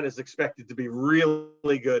Carolina is expected to be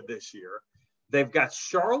really good this year. They've got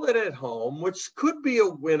Charlotte at home, which could be a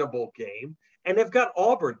winnable game. And they've got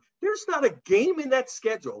Auburn. There's not a game in that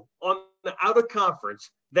schedule on the out of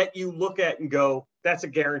conference that you look at and go, that's a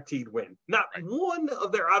guaranteed win. Not one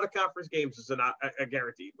of their out of conference games is a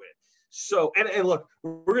guaranteed win. So, and look,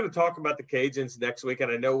 we're going to talk about the Cajuns next week,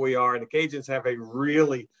 and I know we are. And the Cajuns have a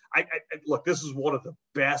really, look, this is one of the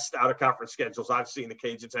best out of conference schedules I've seen the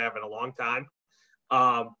Cajuns have in a long time.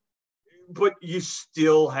 But you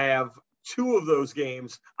still have 2 of those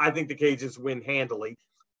games. I think the Cajuns win handily.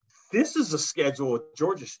 This is a schedule with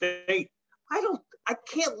Georgia State. I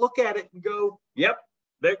can't look at it and go, yep,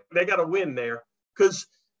 they got to win there, because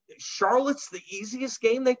Charlotte's the easiest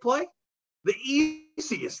game they play. The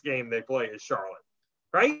easiest game they play is Charlotte,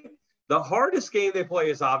 right? The hardest game they play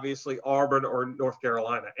is obviously Auburn or North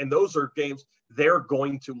Carolina, and those are games they're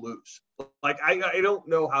going to lose. Like, I don't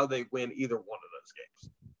know how they win either one of those games.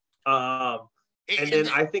 And then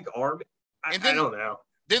I think Army. I don't know.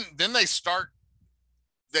 Then they start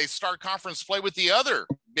conference play with the other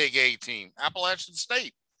Big A team, Appalachian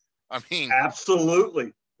State. I mean,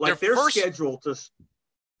 absolutely. Like their schedule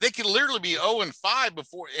they could literally be 0-5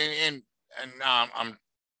 before and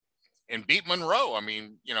beat Monroe. I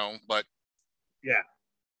mean, but yeah.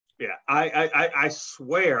 I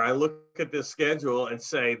swear I look at this schedule and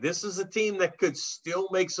say this is a team that could still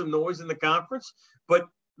make some noise in the conference, but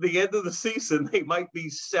the end of the season they might be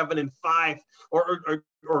 7-5 or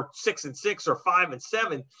 6-6 or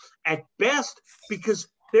 5-7 at best, because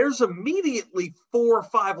there's immediately 4 or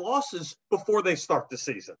 5 losses before they start the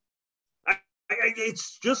season.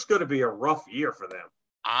 It's just going to be a rough year for them.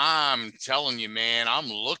 I'm telling you, man, I'm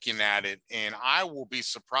looking at it, and I will be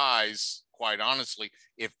surprised, quite honestly,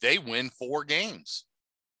 if they win 4 games.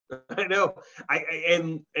 I know.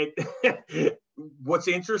 And what's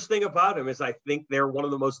interesting about them is I think they're one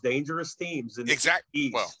of the most dangerous teams in the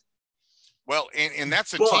East. Well, and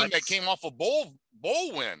that's a team that came off a bowl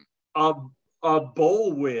win. A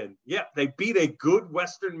bowl win. Yeah, they beat a good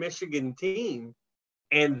Western Michigan team.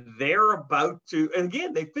 And they're about to, and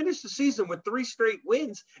again, they finished the season with 3 straight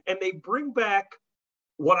wins, and they bring back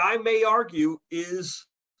what I may argue is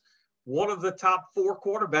one of the top 4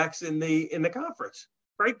 quarterbacks in the conference,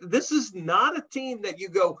 right? This is not a team that you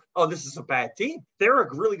go, oh, this is a bad team. They're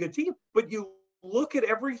a really good team, but you look at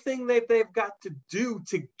everything that they've got to do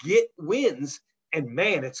to get wins, and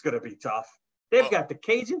man, it's going to be tough. They've got the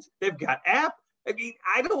Cajuns, they've got App. I mean,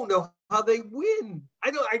 I don't know how they win.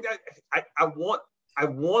 I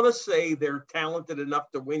want to say they're talented enough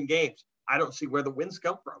to win games. I don't see where the wins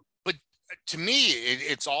come from. But to me,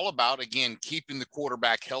 it's all about, again, keeping the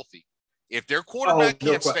quarterback healthy. If their quarterback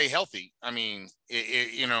can't stay healthy, I mean,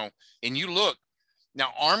 and you look,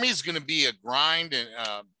 now Army's going to be a grind and,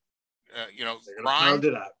 grind.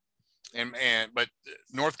 But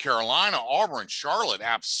North Carolina, Auburn, Charlotte,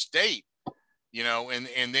 App State,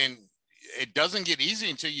 and then it doesn't get easy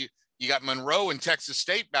until you got Monroe and Texas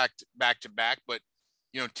State back to back, but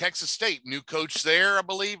Texas State, new coach there, I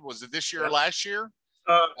believe. Was it this year or last year?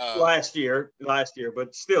 Last year,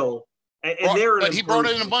 but still. But he brought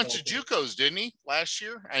in a bunch of JUCOs, didn't he, last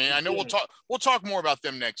year? And I know we'll talk more about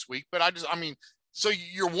them next week. But so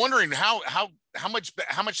you're wondering how much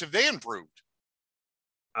have they improved?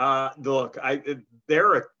 Look,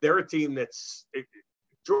 they're a team that's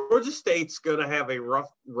Georgia State's going to have a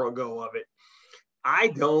rough go of it. I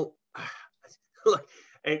don't look.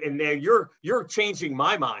 And now you're changing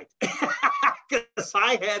my mind because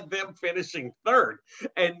I had them finishing 3rd,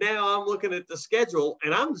 and now I'm looking at the schedule,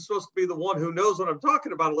 and I'm supposed to be the one who knows what I'm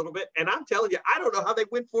talking about a little bit. And I'm telling you, I don't know how they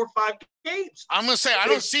win 4 or 5 games. I'm going to say I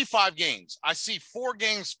don't see 5 games. I see 4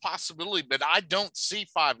 games possibility, but I don't see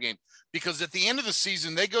 5 games because at the end of the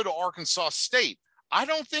season they go to Arkansas State. I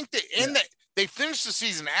don't think they finish the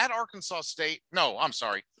season at Arkansas State. No, I'm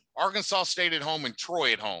sorry. Arkansas State at home and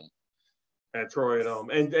Troy at home. At Troy at home.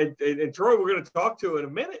 And Troy, we're going to talk to in a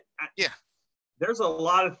minute. Yeah. There's a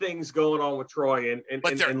lot of things going on with Troy.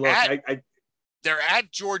 They're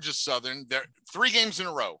at Georgia Southern. They're 3 games in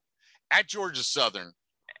a row. At Georgia Southern,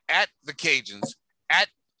 at the Cajuns, at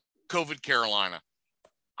COVID Carolina.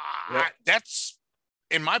 That's,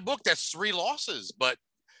 in my book, that's 3 losses. But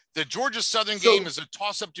the Georgia Southern game is a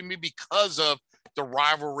toss-up to me because of the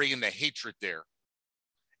rivalry and the hatred there.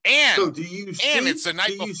 And it's the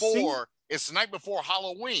night before. It's the night before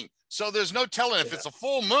Halloween. So there's no telling if it's a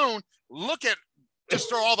full moon. Just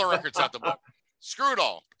throw all the records out the book. Screw it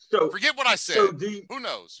all. So forget what I said. Who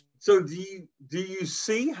knows? So do you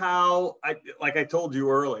see how like I told you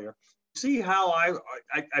earlier, see how I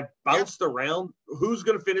bounced around who's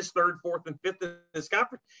going to finish 3rd, 4th, and 5th in this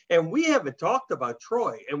conference? And we haven't talked about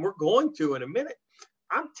Troy, and we're going to in a minute.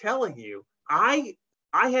 I'm telling you, I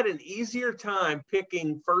had an easier time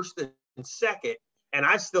picking 1st and 2nd, and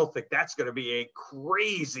I still think that's going to be a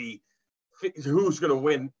crazy who's going to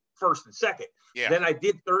win 1st and 2nd. Yeah. Then I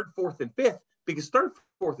did 3rd, 4th, and 5th because 3rd,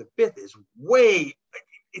 4th, and 5th is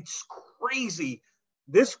it's crazy.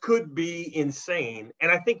 This could be insane. And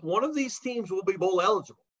I think one of these teams will be bowl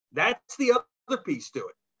eligible. That's the other piece to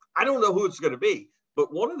it. I don't know who it's going to be,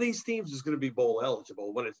 but one of these teams is going to be bowl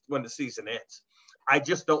eligible when the season ends. I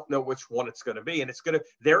just don't know which one it's going to be. And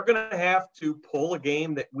they're going to have to pull a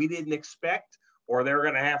game that we didn't expect, or they're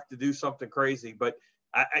going to have to do something crazy. But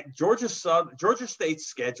Georgia State's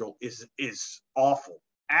schedule is awful.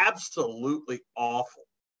 Absolutely awful.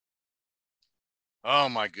 Oh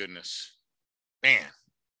my goodness, man.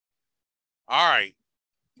 All right.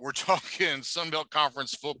 We're talking Sun Belt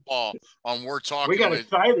Conference football We're Talking. We got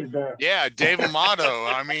excited there. Yeah. Dave Amato.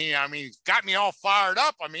 I mean, got me all fired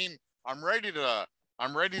up. I mean, I'm ready to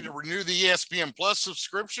renew the ESPN Plus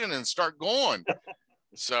subscription and start going.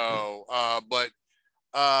 So,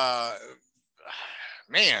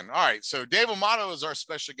 man. All right. So Dave Amato is our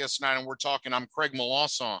special guest tonight, and I'm Craig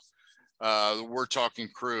Melanson, the We're Talking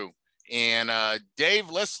crew. And Dave,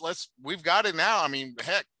 we've got it now. I mean,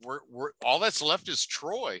 heck, we're all that's left is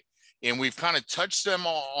Troy, and we've kind of touched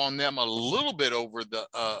on them a little bit over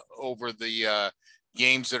the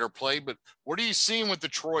games that are played. But what are you seeing with the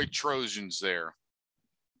Troy Trojans there?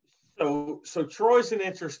 So Troy's an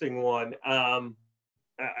interesting one.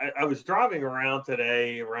 I was driving around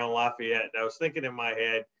today around Lafayette, and I was thinking in my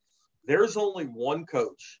head, there's only one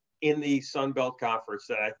coach in the Sun Belt Conference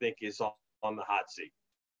that I think is on the hot seat.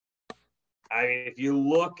 I mean, if you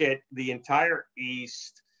look at the entire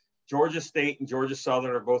East, Georgia State and Georgia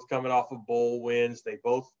Southern are both coming off of bowl wins. They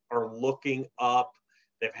both are looking up.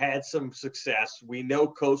 They've had some success. We know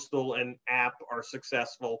Coastal and App are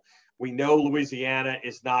successful. We know Louisiana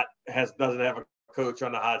doesn't have a coach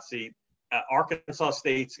on the hot seat. Arkansas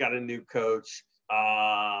State's got a new coach.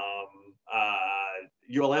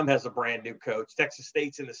 ULM has a brand new coach. Texas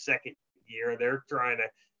State's in the 2nd year. They're trying to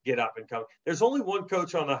get up and come. There's only one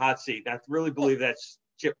coach on the hot seat. I really believe that's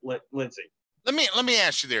Chip Lindsey. Let me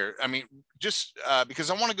ask you there. I mean, just because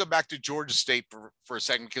I want to go back to Georgia State for a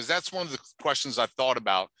second, because that's one of the questions I thought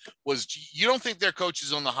about was, you don't think their coach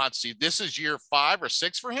is on the hot seat? This is year 5 or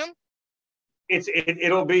 6 for him?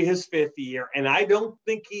 It'll be his 5th year. And I don't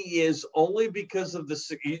think he is, only because of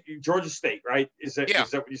the Georgia State, right? Is that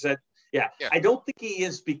what you said? Yeah. I don't think he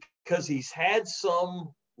is because he's had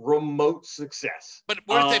some remote success. But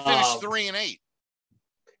what if they finish 3-8?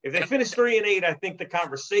 If they finish 3-8, I think the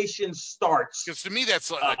conversation starts. Because to me, that's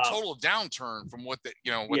a total downturn from what they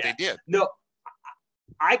did. No,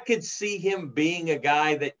 I could see him being a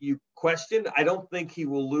guy that you question. I don't think he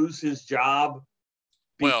will lose his job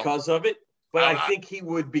because of it, but I think he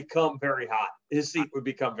would become very hot. His seat would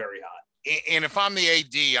become very hot. And if I'm the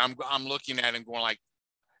AD, I'm looking at him going like,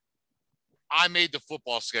 I made the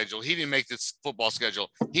football schedule. He didn't make this football schedule.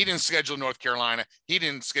 He didn't schedule North Carolina. He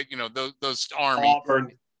didn't schedule, those Army.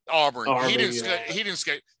 Auburn. He didn't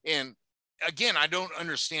schedule. And again, I don't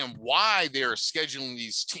understand why they're scheduling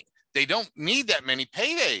these teams. They don't need that many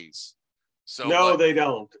paydays. So no, they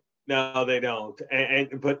don't.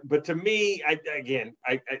 But to me, I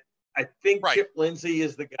think Chip Lindsey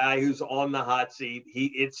is the guy who's on the hot seat.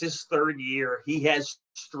 It's his 3rd year. He has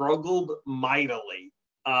struggled mightily.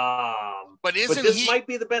 But this might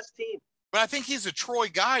be the best team. But I think he's a Troy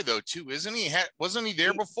guy, though, too, isn't he? Wasn't he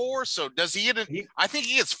there before? So does he get it? I think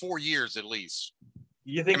he gets 4 years at least.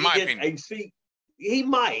 You think he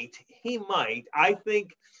might. I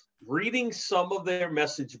think reading some of their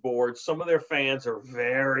message boards, some of their fans are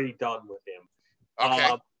very done with him.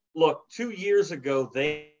 Okay. Look, 2 years ago,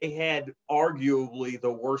 they had arguably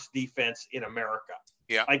the worst defense in America.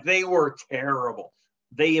 Yeah. Like, they were terrible.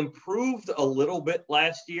 They improved a little bit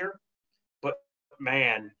last year, but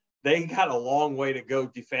man, they got a long way to go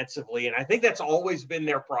defensively. And I think that's always been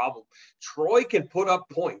their problem. Troy can put up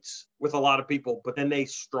points with a lot of people, but then they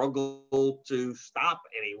struggle to stop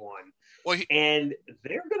anyone. Well, and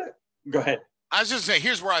they're going to go ahead. I was just saying,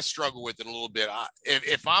 here's where I struggle with it a little bit.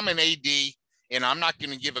 If I'm an AD and I'm not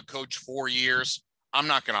going to give a coach 4 years, I'm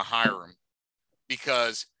not going to hire him,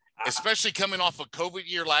 because especially coming off a COVID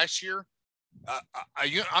year last year,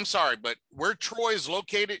 I'm sorry, but where Troy is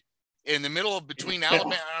located in the middle of between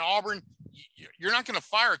Alabama and Auburn, you're not going to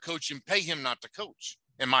fire a coach and pay him not to coach,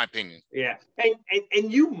 in my opinion. Yeah.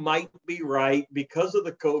 And you might be right. Because of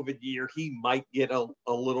the COVID year, he might get a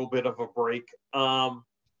little bit of a break.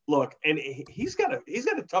 Look, and he's got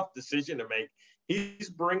a tough decision to make. He's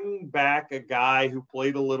bringing back a guy who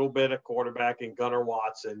played a little bit of quarterback in Gunnar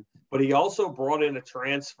Watson, but he also brought in a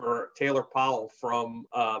transfer, Taylor Powell, from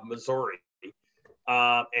Missouri.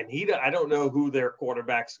 And I don't know who their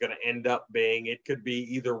quarterback's going to end up being. It could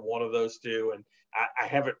be either one of those two. And I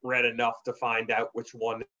haven't read enough to find out which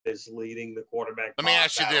one is leading the quarterback. Let me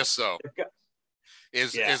ask you this, though.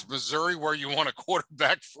 Is Missouri where you want a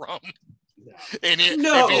quarterback from?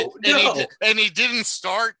 No. And he didn't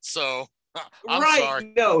start, so I'm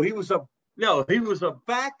sorry. No, he was a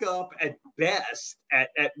backup at best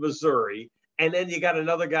at Missouri. And then you got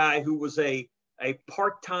another guy who was a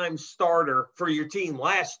part-time starter for your team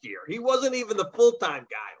last year. He wasn't even the full-time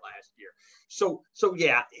guy last year. So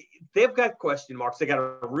yeah, they've got question marks. They got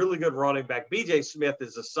a really good running back. BJ Smith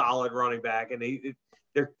is a solid running back, and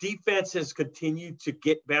their defense has continued to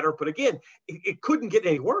get better. But again, it couldn't get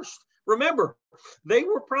any worse. Remember, they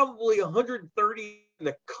were probably 130 in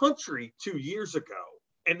the country 2 years ago,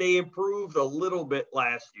 and they improved a little bit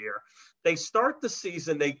last year. They start the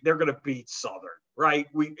season, they're going to beat Southern, right?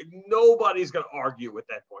 Nobody's going to argue with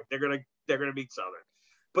that point. They're going to beat Southern.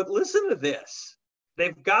 But listen to this.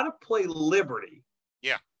 They've got to play Liberty.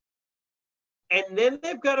 Yeah. And then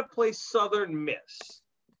they've got to play Southern Miss.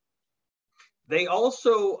 They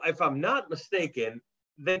also, if I'm not mistaken,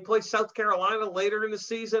 they play South Carolina later in the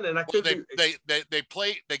season, and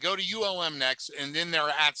they go to ULM next, and then they're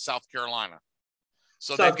at South Carolina.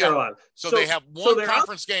 So South Carolina. So they have one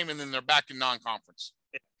conference game, and then they're back in non-conference.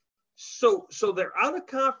 So their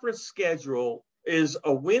out-of-conference schedule is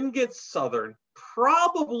a win against Southern,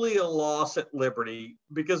 probably a loss at Liberty,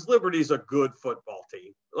 because Liberty's a good football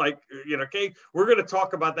team. Okay, we're going to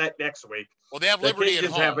talk about that next week. Well, they have Liberty at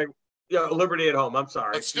home. Liberty at home. I'm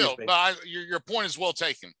sorry. But still, your point is well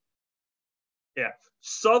taken. Yeah.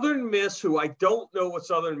 Southern Miss, who I don't know what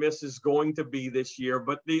Southern Miss is going to be this year,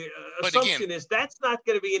 but the assumption is that's not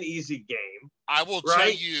going to be an easy game. I will tell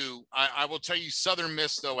you, I will tell you, Southern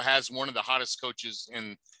Miss, though, has one of the hottest coaches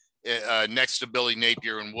in next to Billy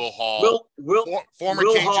Napier and Will Hall, former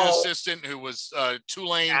Cajun assistant who was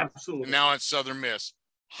Tulane, absolutely, and now at Southern Miss.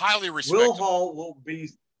 Highly respected.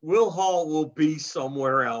 Will Hall will be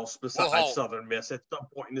somewhere else besides Southern Miss at some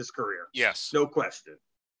point in his career. Yes. No question.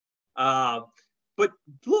 But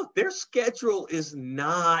look, their schedule is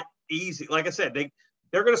not easy. Like I said,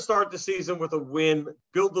 they're going to start the season with a win,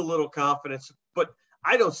 build a little confidence, but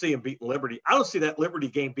I don't see them beating Liberty. I don't see that Liberty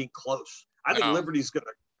game being close. I think Liberty's going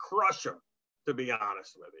to crush them, to be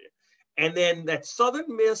honest with you. And then that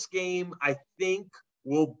Southern Miss game, I think,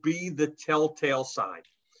 will be the telltale sign.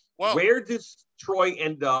 Well, where does Troy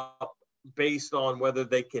end up based on whether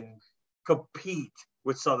they can compete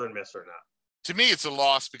with Southern Miss or not? To me, it's a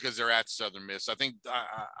loss because they're at Southern Miss. I think.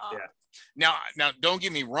 Now, don't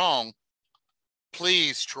get me wrong.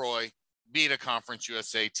 Please, Troy, beat a Conference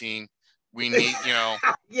USA team. We need,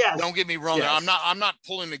 yes. Don't get me wrong. Yes. I'm not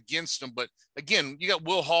pulling against them, but again, you got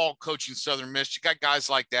Will Hall coaching Southern Miss. You got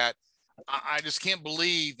guys like that. I just can't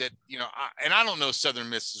believe that, and I don't know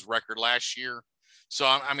Southern Miss's record last year. So,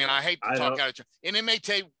 I hate to talk out of it. And it may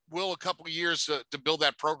take Will a couple of years to build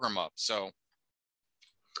that program up. So,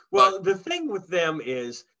 the thing with them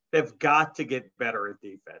is they've got to get better at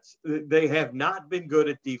defense. They have not been good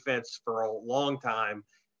at defense for a long time.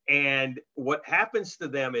 And what happens to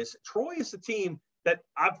them is Troy is a team that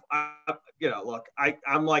I'm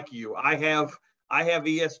like you. I have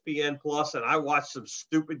ESPN Plus, and I watch some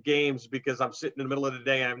stupid games because I'm sitting in the middle of the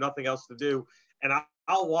day and I have nothing else to do. And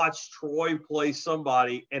I'll watch Troy play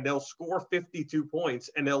somebody, and they'll score 52 points,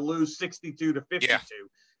 and they'll lose 62 to 52. Yeah.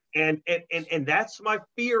 And that's my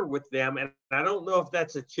fear with them. And I don't know if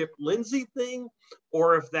that's a Chip Lindsey thing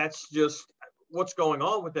or if that's just what's going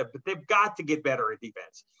on with them. But they've got to get better at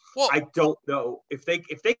defense. Well, I don't know if they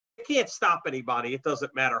can't stop anybody. It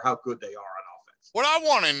doesn't matter how good they are on offense. What I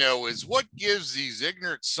want to know is what gives these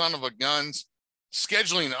ignorant son of a guns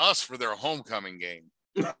scheduling us for their homecoming game.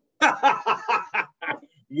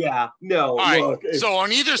 Yeah, no. All right. Look, So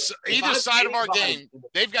on either side of our game,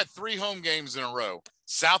 they've got 3 home games in a row: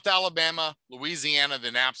 South Alabama, Louisiana,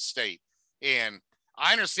 then App State. And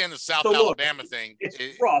I understand the South Alabama thing. It's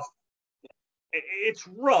rough. It's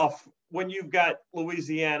rough when you've got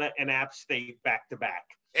Louisiana and App State back to back,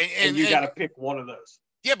 and you got to pick one of those.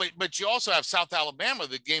 Yeah, but you also have South Alabama,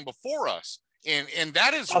 the game before us, and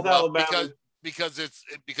that is South rough Alabama, because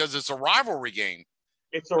it's a rivalry game.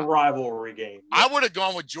 It's a rivalry game. Yeah. I would have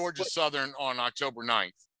gone with Georgia Southern on October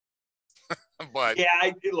 9th. But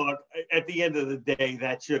yeah, look, at the end of the day,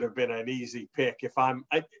 that should have been an easy pick. If I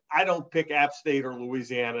don't pick App State or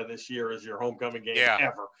Louisiana this year as your homecoming game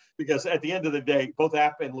ever, because at the end of the day, both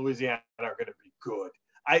App and Louisiana are going to be good.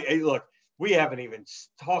 Look, we haven't even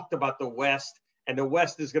talked about the West, and the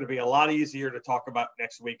West is going to be a lot easier to talk about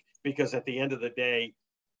next week because at the end of the day,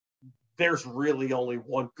 there's really only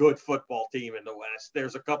one good football team in the West.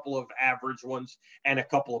 There's a couple of average ones and a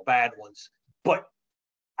couple of bad ones, but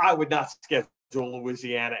I would not schedule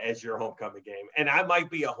Louisiana as your homecoming game. And I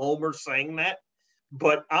might be a homer saying that,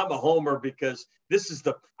 but I'm a homer because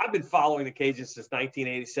I've been following the Cajuns since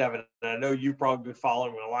 1987. And I know you've probably been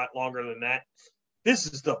following them a lot longer than that. This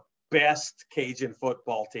is the best Cajun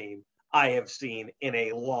football team I have seen in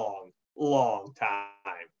a long, long time.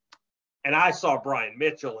 And I saw Brian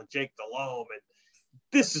Mitchell and Jake Delhomme, and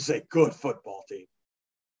this is a good football team.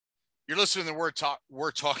 You're listening to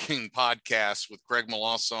We're Talking podcast with Greg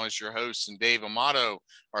Melanson as your host and Dave Amato,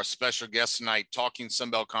 our special guest tonight, talking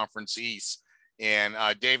Sunbelt Conference East. And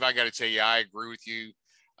Dave, I got to tell you, I agree with you.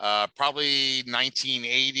 Probably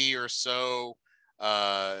 1980 or so,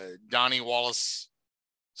 Donnie Wallace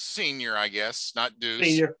Sr., I guess, not Deuce.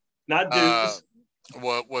 Senior, not Deuce.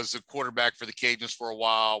 Was the quarterback for the Cajuns for a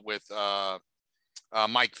while with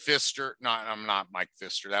Mike Pfister. No, I'm not Mike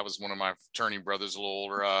Pfister. That was one of my fraternity brothers, a little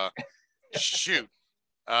older. Shoot.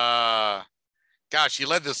 Gosh, he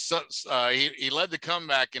led the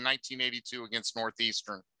comeback in 1982 against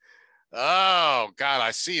Northeastern. Oh, God,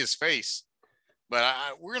 I see his face. But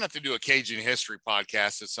we're going to have to do a Cajun history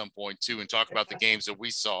podcast at some point, too, and talk about the games that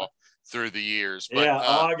we saw through the years. But,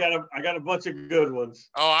 I got a bunch of good ones.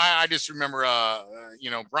 I just remember,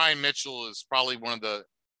 Brian Mitchell is probably one of the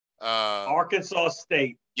Arkansas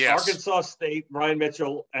State. Yes. Arkansas State, Brian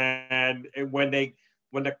Mitchell, and when the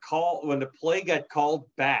play got called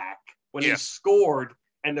back, when he scored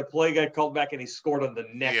and the play got called back and he scored on the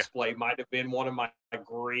next play, might have been one of my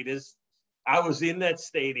greatest. I was in that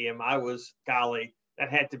stadium. That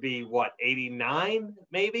had to be what, 89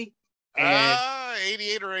 maybe?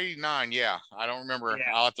 88 or 89. Yeah. I don't remember.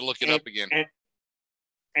 Yeah. I'll have to look it up again.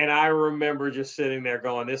 And I remember just sitting there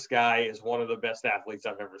going, this guy is one of the best athletes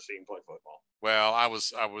I've ever seen play football. Well, I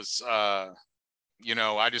was,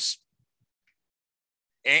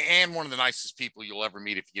 and one of the nicest people you'll ever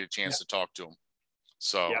meet if you get a chance to talk to him.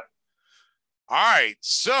 So, all right.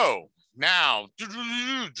 So now,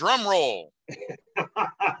 drum roll.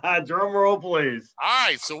 Drum roll, please. All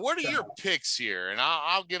right. So what are your picks here? And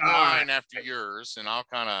I'll give mine after yours, and I'll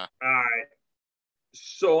kind of. All right.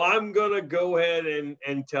 So I'm going to go ahead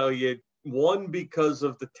and tell you, one, because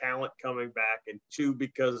of the talent coming back, and two,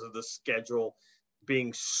 because of the schedule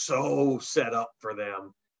being so set up for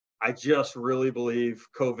them. I just really believe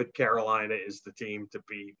COVID Carolina is the team to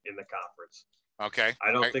beat in the conference. Okay.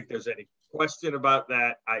 I don't think there's any question about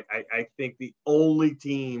that. I think the only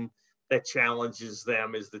team that challenges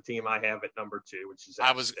them is the team I have at number 2, which is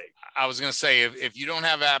App State. I was going to say, if you don't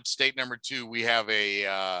have App State number 2, we have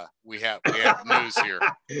news here.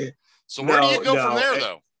 So where do you go from there,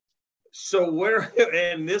 though? So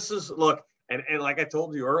and this is, look, and like I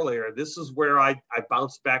told you earlier, this is where I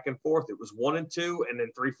bounced back and forth. It was 1 and 2, and then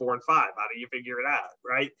 3, 4, and 5. How do you figure it out,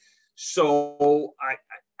 right? So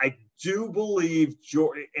I do believe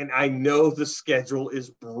and I know the schedule is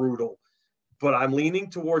brutal, but I'm leaning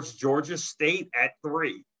towards Georgia State at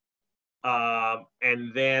 3.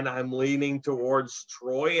 And then I'm leaning towards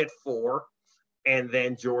Troy at 4, and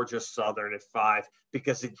then Georgia Southern at 5,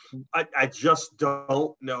 because I just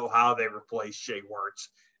don't know how they replace Shea Wertz.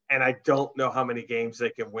 And I don't know how many games they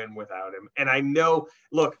can win without him. And I know,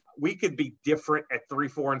 look, we could be different at 3,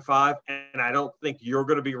 4, and 5. And I don't think you're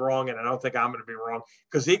going to be wrong. And I don't think I'm going to be wrong,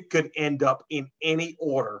 because it could end up in any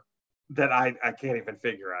order that I can't even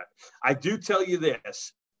figure out. I do tell you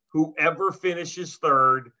this, whoever finishes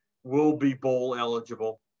 3rd will be bowl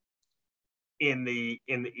eligible in the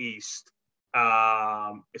East.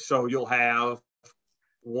 So you'll have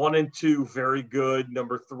 1 and 2 very good.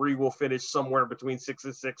 Number 3 will finish somewhere between 6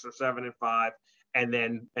 and 6 or 7 and 5, and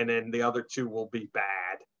then the other 2 will be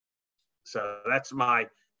bad. So that's my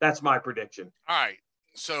prediction. All right.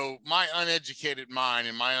 So my uneducated mind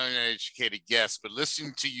and my uneducated guess, but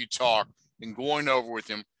listening to you talk and going over with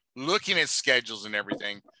him, looking at schedules and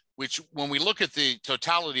everything, which when we look at the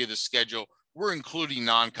totality of the schedule, we're including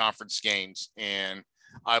non-conference games. And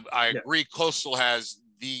I agree, Coastal has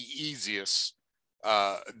the easiest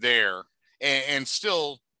there, and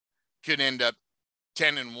still could end up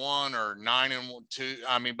 10-1 or 9-2.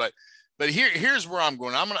 I mean, but here's where I'm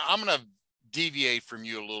going. I'm gonna deviate from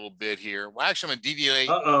you a little bit here. Well, actually, I'm gonna deviate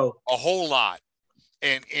a whole lot.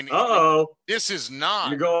 And this is not.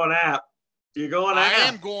 You're going App. You're going App. I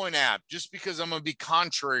am going App just because I'm gonna be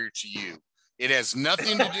contrary to you. It has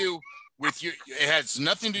nothing to do with you. It has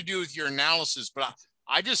nothing to do with your analysis, but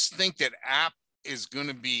I just think that App is going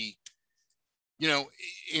to be, you know,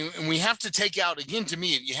 and we have to take out, again, to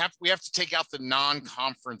me, we have to take out the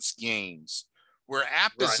non-conference games where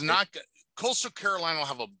App is not. Coastal Carolina will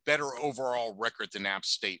have a better overall record than App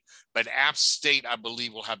State, but App State, I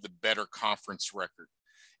believe, will have the better conference record.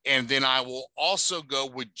 And then I will also go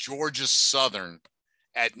with Georgia Southern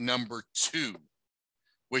at number 2,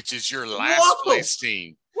 which is your last place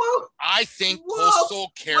team. Whoa. I think Coastal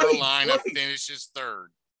Carolina finishes 3rd.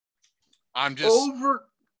 I'm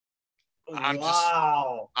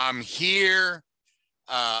here.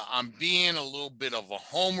 I'm being a little bit of a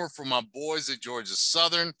homer for my boys at Georgia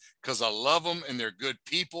Southern because I love them and they're good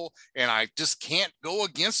people, and I just can't go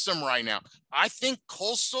against them right now. I think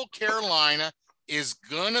Coastal Carolina is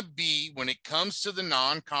going to be, when it comes to the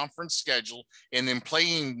non-conference schedule and then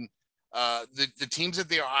playing the teams that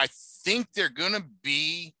they are, I think they're going to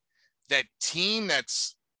be that team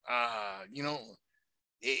that's, you know,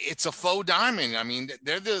 it's a faux diamond. I mean,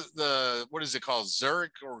 they're the what is it called?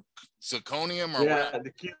 Zurich or zirconium or what?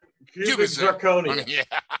 The cubic zirconium. I mean, yeah,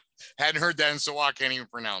 hadn't heard that, and so I can't even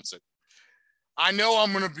pronounce it. I know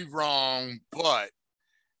I'm going to be wrong, but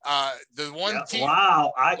the one team.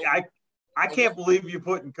 Wow, I can't believe you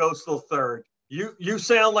put in Coastal 3rd. You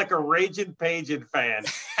sound like a raging Pagan fan.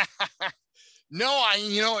 No,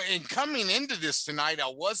 and coming into this tonight,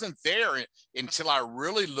 I wasn't there until I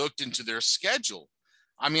really looked into their schedule.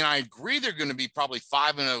 I mean, I agree they're going to be probably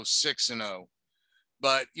 5-0, 6-0,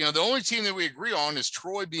 but you know, the only team that we agree on is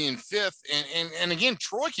Troy being 5th, and again,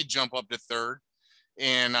 Troy could jump up to 3rd,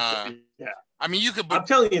 and yeah. I mean, you could. I'm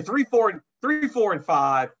telling you, 3, 4, and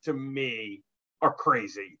 5 to me are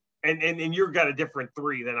crazy, and you've got a different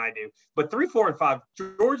 3 than I do, but 3, 4, and 5,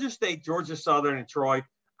 Georgia State, Georgia Southern, and Troy.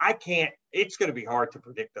 I can't. It's going to be hard to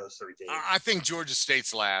predict those 3 teams. I think Georgia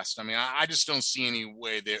State's last. I mean, I just don't see any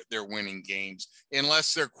way they're winning games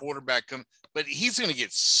unless their quarterback comes. But he's going to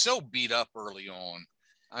get so beat up early on.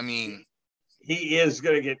 I mean, he is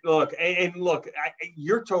going to get look.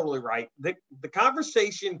 You're totally right. The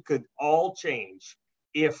conversation could all change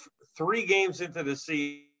if 3 games into the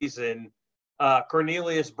season,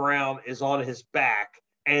 Cornelius Brown is on his back.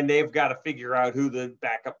 And they've got to figure out who the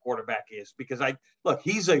backup quarterback is, because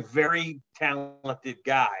he's a very talented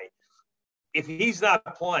guy. If he's not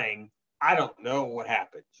playing, I don't know what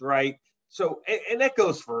happens, right? So, and that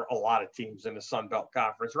goes for a lot of teams in the Sun Belt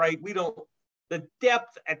Conference, right? The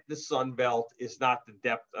depth at the Sun Belt is not the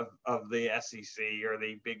depth of the SEC or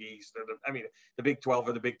the Big East or the Big 12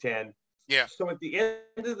 or the Big 10. Yeah. So at the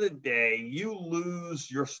end of the day, you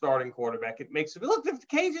lose your starting quarterback. It makes it look, if the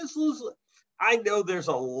Cajuns lose. I know there's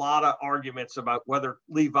a lot of arguments about whether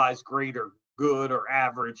Levi's great or good or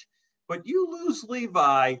average, but you lose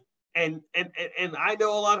Levi, and I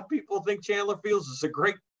know a lot of people think Chandler Fields is a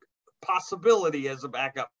great possibility as a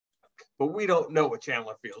backup, but we don't know what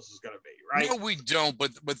Chandler Fields is going to be, right? No, we don't.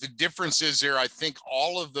 But the difference is there. I think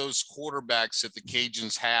all of those quarterbacks that the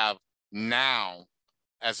Cajuns have now,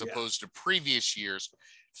 as opposed to previous years,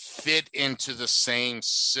 fit into the same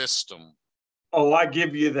system. Oh, I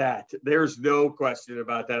give you that. There's no question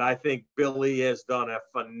about that. I think Billy has done a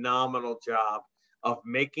phenomenal job of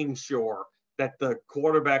making sure that the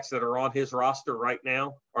quarterbacks that are on his roster right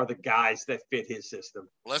now are the guys that fit his system.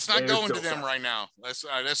 Let's not go into them right now. Let's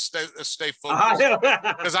stay focused,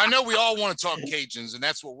 because I know we all want to talk Cajuns, and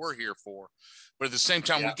that's what we're here for. But at the same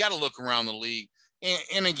time, we got to look around the league.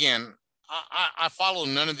 And again, I follow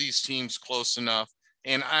none of these teams close enough.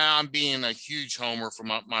 And I'm being a huge homer for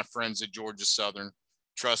my friends at Georgia Southern.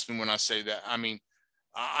 Trust me when I say that. I mean,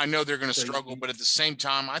 I know they're going to struggle, but at the same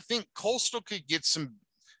time, I think Coastal could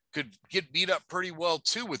get beat up pretty well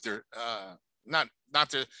too with their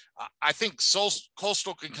I think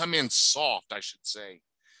Coastal can come in soft, I should say,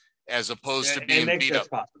 as opposed to being beat up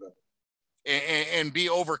and be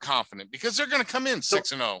overconfident, because they're going to come in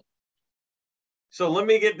 6-0. So let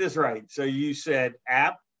me get this right. So you said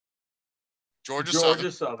App, Georgia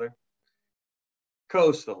Southern,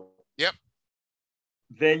 Coastal. Yep.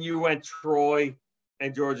 then you went Troy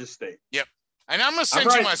and Georgia State. Yep. And I'm going to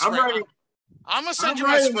send you my spreadsheet. I'm going to send you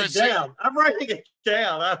my spreadsheet. I'm writing it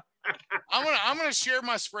down. I'm going to share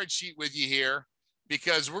my spreadsheet with you here,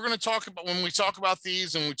 because we're going to talk about, when we talk about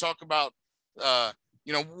these and we talk about,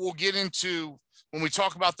 we'll get into, when we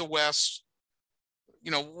talk about the West,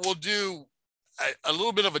 we'll do a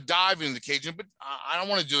little bit of a dive into the Cajun, but I don't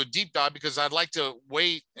want to do a deep dive, because I'd like to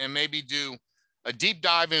wait and maybe do a deep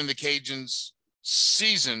dive into the Cajuns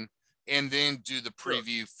season and then do the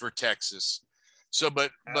preview for Texas. So,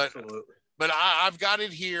 but I've got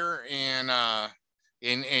it here, and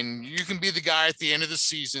you can be the guy at the end of the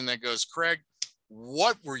season that goes, Craig,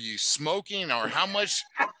 what were you smoking, or how much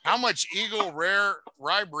Eagle Rare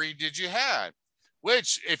Rye Breed did you have?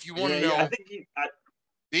 Which, if you want to know,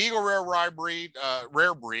 the Eagle Rare Rye Breed,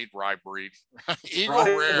 Rare Breed, Rye Breed, Eagle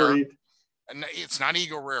Rare. Breed. It's not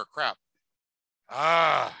Eagle Rare, crap.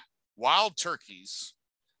 Wild turkeys.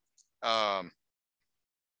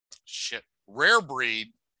 Rare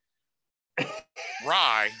Breed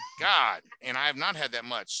rye, God, and I have not had that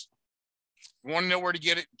much. You want to know where to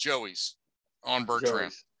get it? Joey's on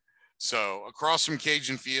Bertrand. So across from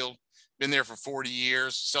Cajun Field, been there for 40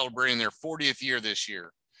 years, celebrating their 40th year this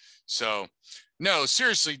year. So no,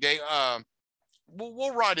 seriously, Dave,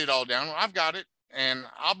 we'll write it all down. I've got it, and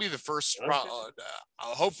I'll be the first. Okay.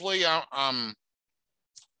 Hopefully, I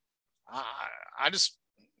just,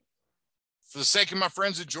 for the sake of my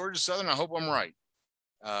friends at Georgia Southern, I hope I'm right.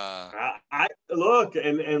 I look,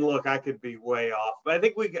 I could be way off, but I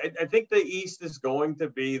think the East is going to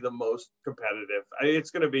be the most competitive.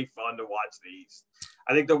 It's going to be fun to watch the East.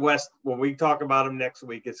 I think the West, when we talk about them next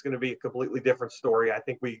week, it's going to be a completely different story. I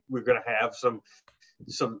think we're going to have some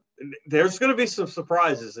there's going to be some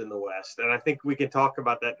surprises in the West, and I think we can talk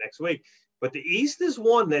about that next week. But the East is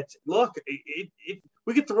one that's, look,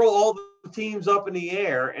 we could throw all the teams up in the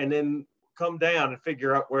air and then come down and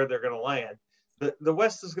figure out where they're going to land. The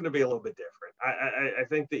West is going to be a little bit different. I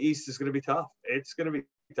think the East is going to be tough. It's going to be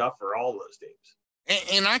tough for all those teams.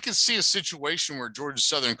 And I can see a situation where Georgia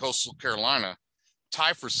Southern and Coastal Carolina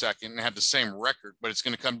tie for second and have the same record, but it's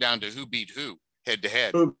going to come down to who beat who head to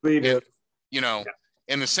head. Who beat who?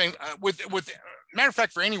 And the same with matter of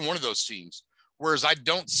fact, for any one of those teams. Whereas I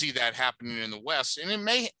don't see that happening in the West, and it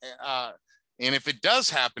may. And if it does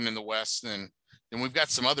happen in the West, then we've got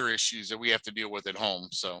some other issues that we have to deal with at home.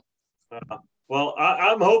 So. Well,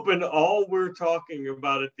 I'm hoping all we're talking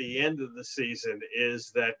about at the end of the season is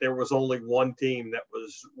that there was only one team that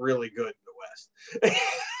was really good in the West.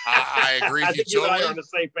 I agree with you totally. You and I are on the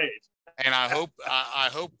same page. And I hope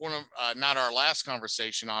one of not our last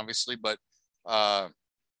conversation, obviously, but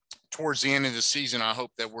towards the end of the season, I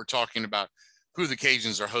hope that we're talking about who the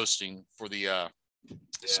Cajuns are hosting for the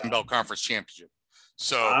Sun Belt Conference Championship.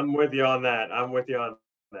 So I'm with you on that.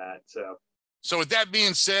 So with that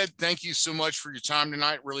being said, thank you so much for your time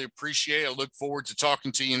tonight. Really appreciate it. I look forward to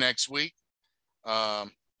talking to you next week. A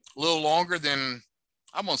little longer than,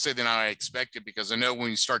 I won't say than I expected, because I know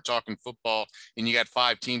when you start talking football and you got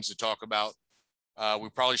 5 teams to talk about, we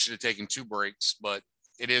probably should have taken 2 breaks, but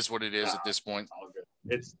it is what it is at this point. All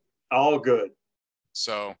good. It's all good.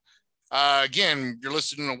 So again, you're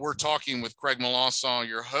listening to We're Talking with Craig Melanson,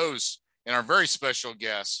 your host, and our very special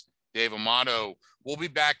guest, Dave Amato. We'll be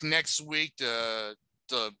back next week to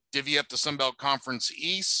divvy up the Sun Belt Conference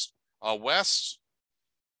East, West.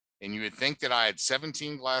 And you would think that I had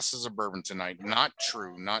 17 glasses of bourbon tonight. Not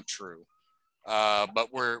true. But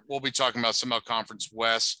we'll be talking about Sun Belt Conference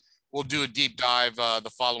West. We'll do a deep dive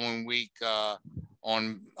the following week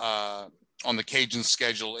on the Cajun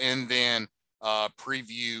schedule, and then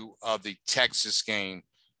preview of the Texas game.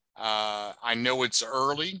 I know it's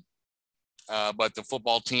early. But the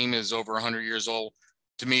football team is over 100 years old.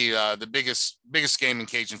 To me, the biggest game in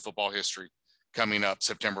Cajun football history coming up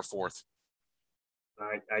September 4th.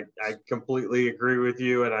 I completely agree with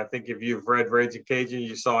you, and I think if you've read Raging Cajun,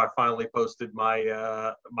 you saw I finally posted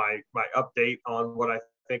my my update on what I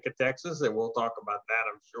think of Texas, and we'll talk about that,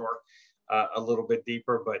 I'm sure, a little bit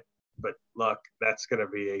deeper. But look, that's going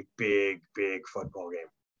to be a big football game.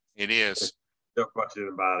 It is. There's no question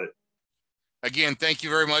about it. Again, thank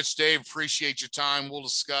you very much, Dave. Appreciate your time. We'll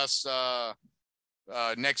discuss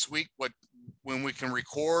next week when we can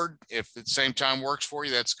record. If at the same time works for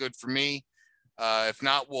you, that's good for me. If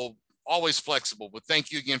not, we'll always flexible. But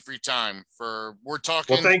thank you again for your time. For We're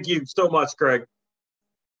Talking. Well, thank you so much, Craig.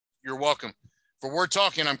 You're welcome. For We're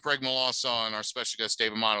Talking, I'm Craig Melanson and our special guest,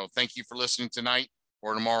 Dave Amato. Thank you for listening tonight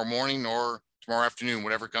or tomorrow morning or tomorrow afternoon,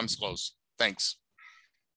 whatever comes close. Thanks.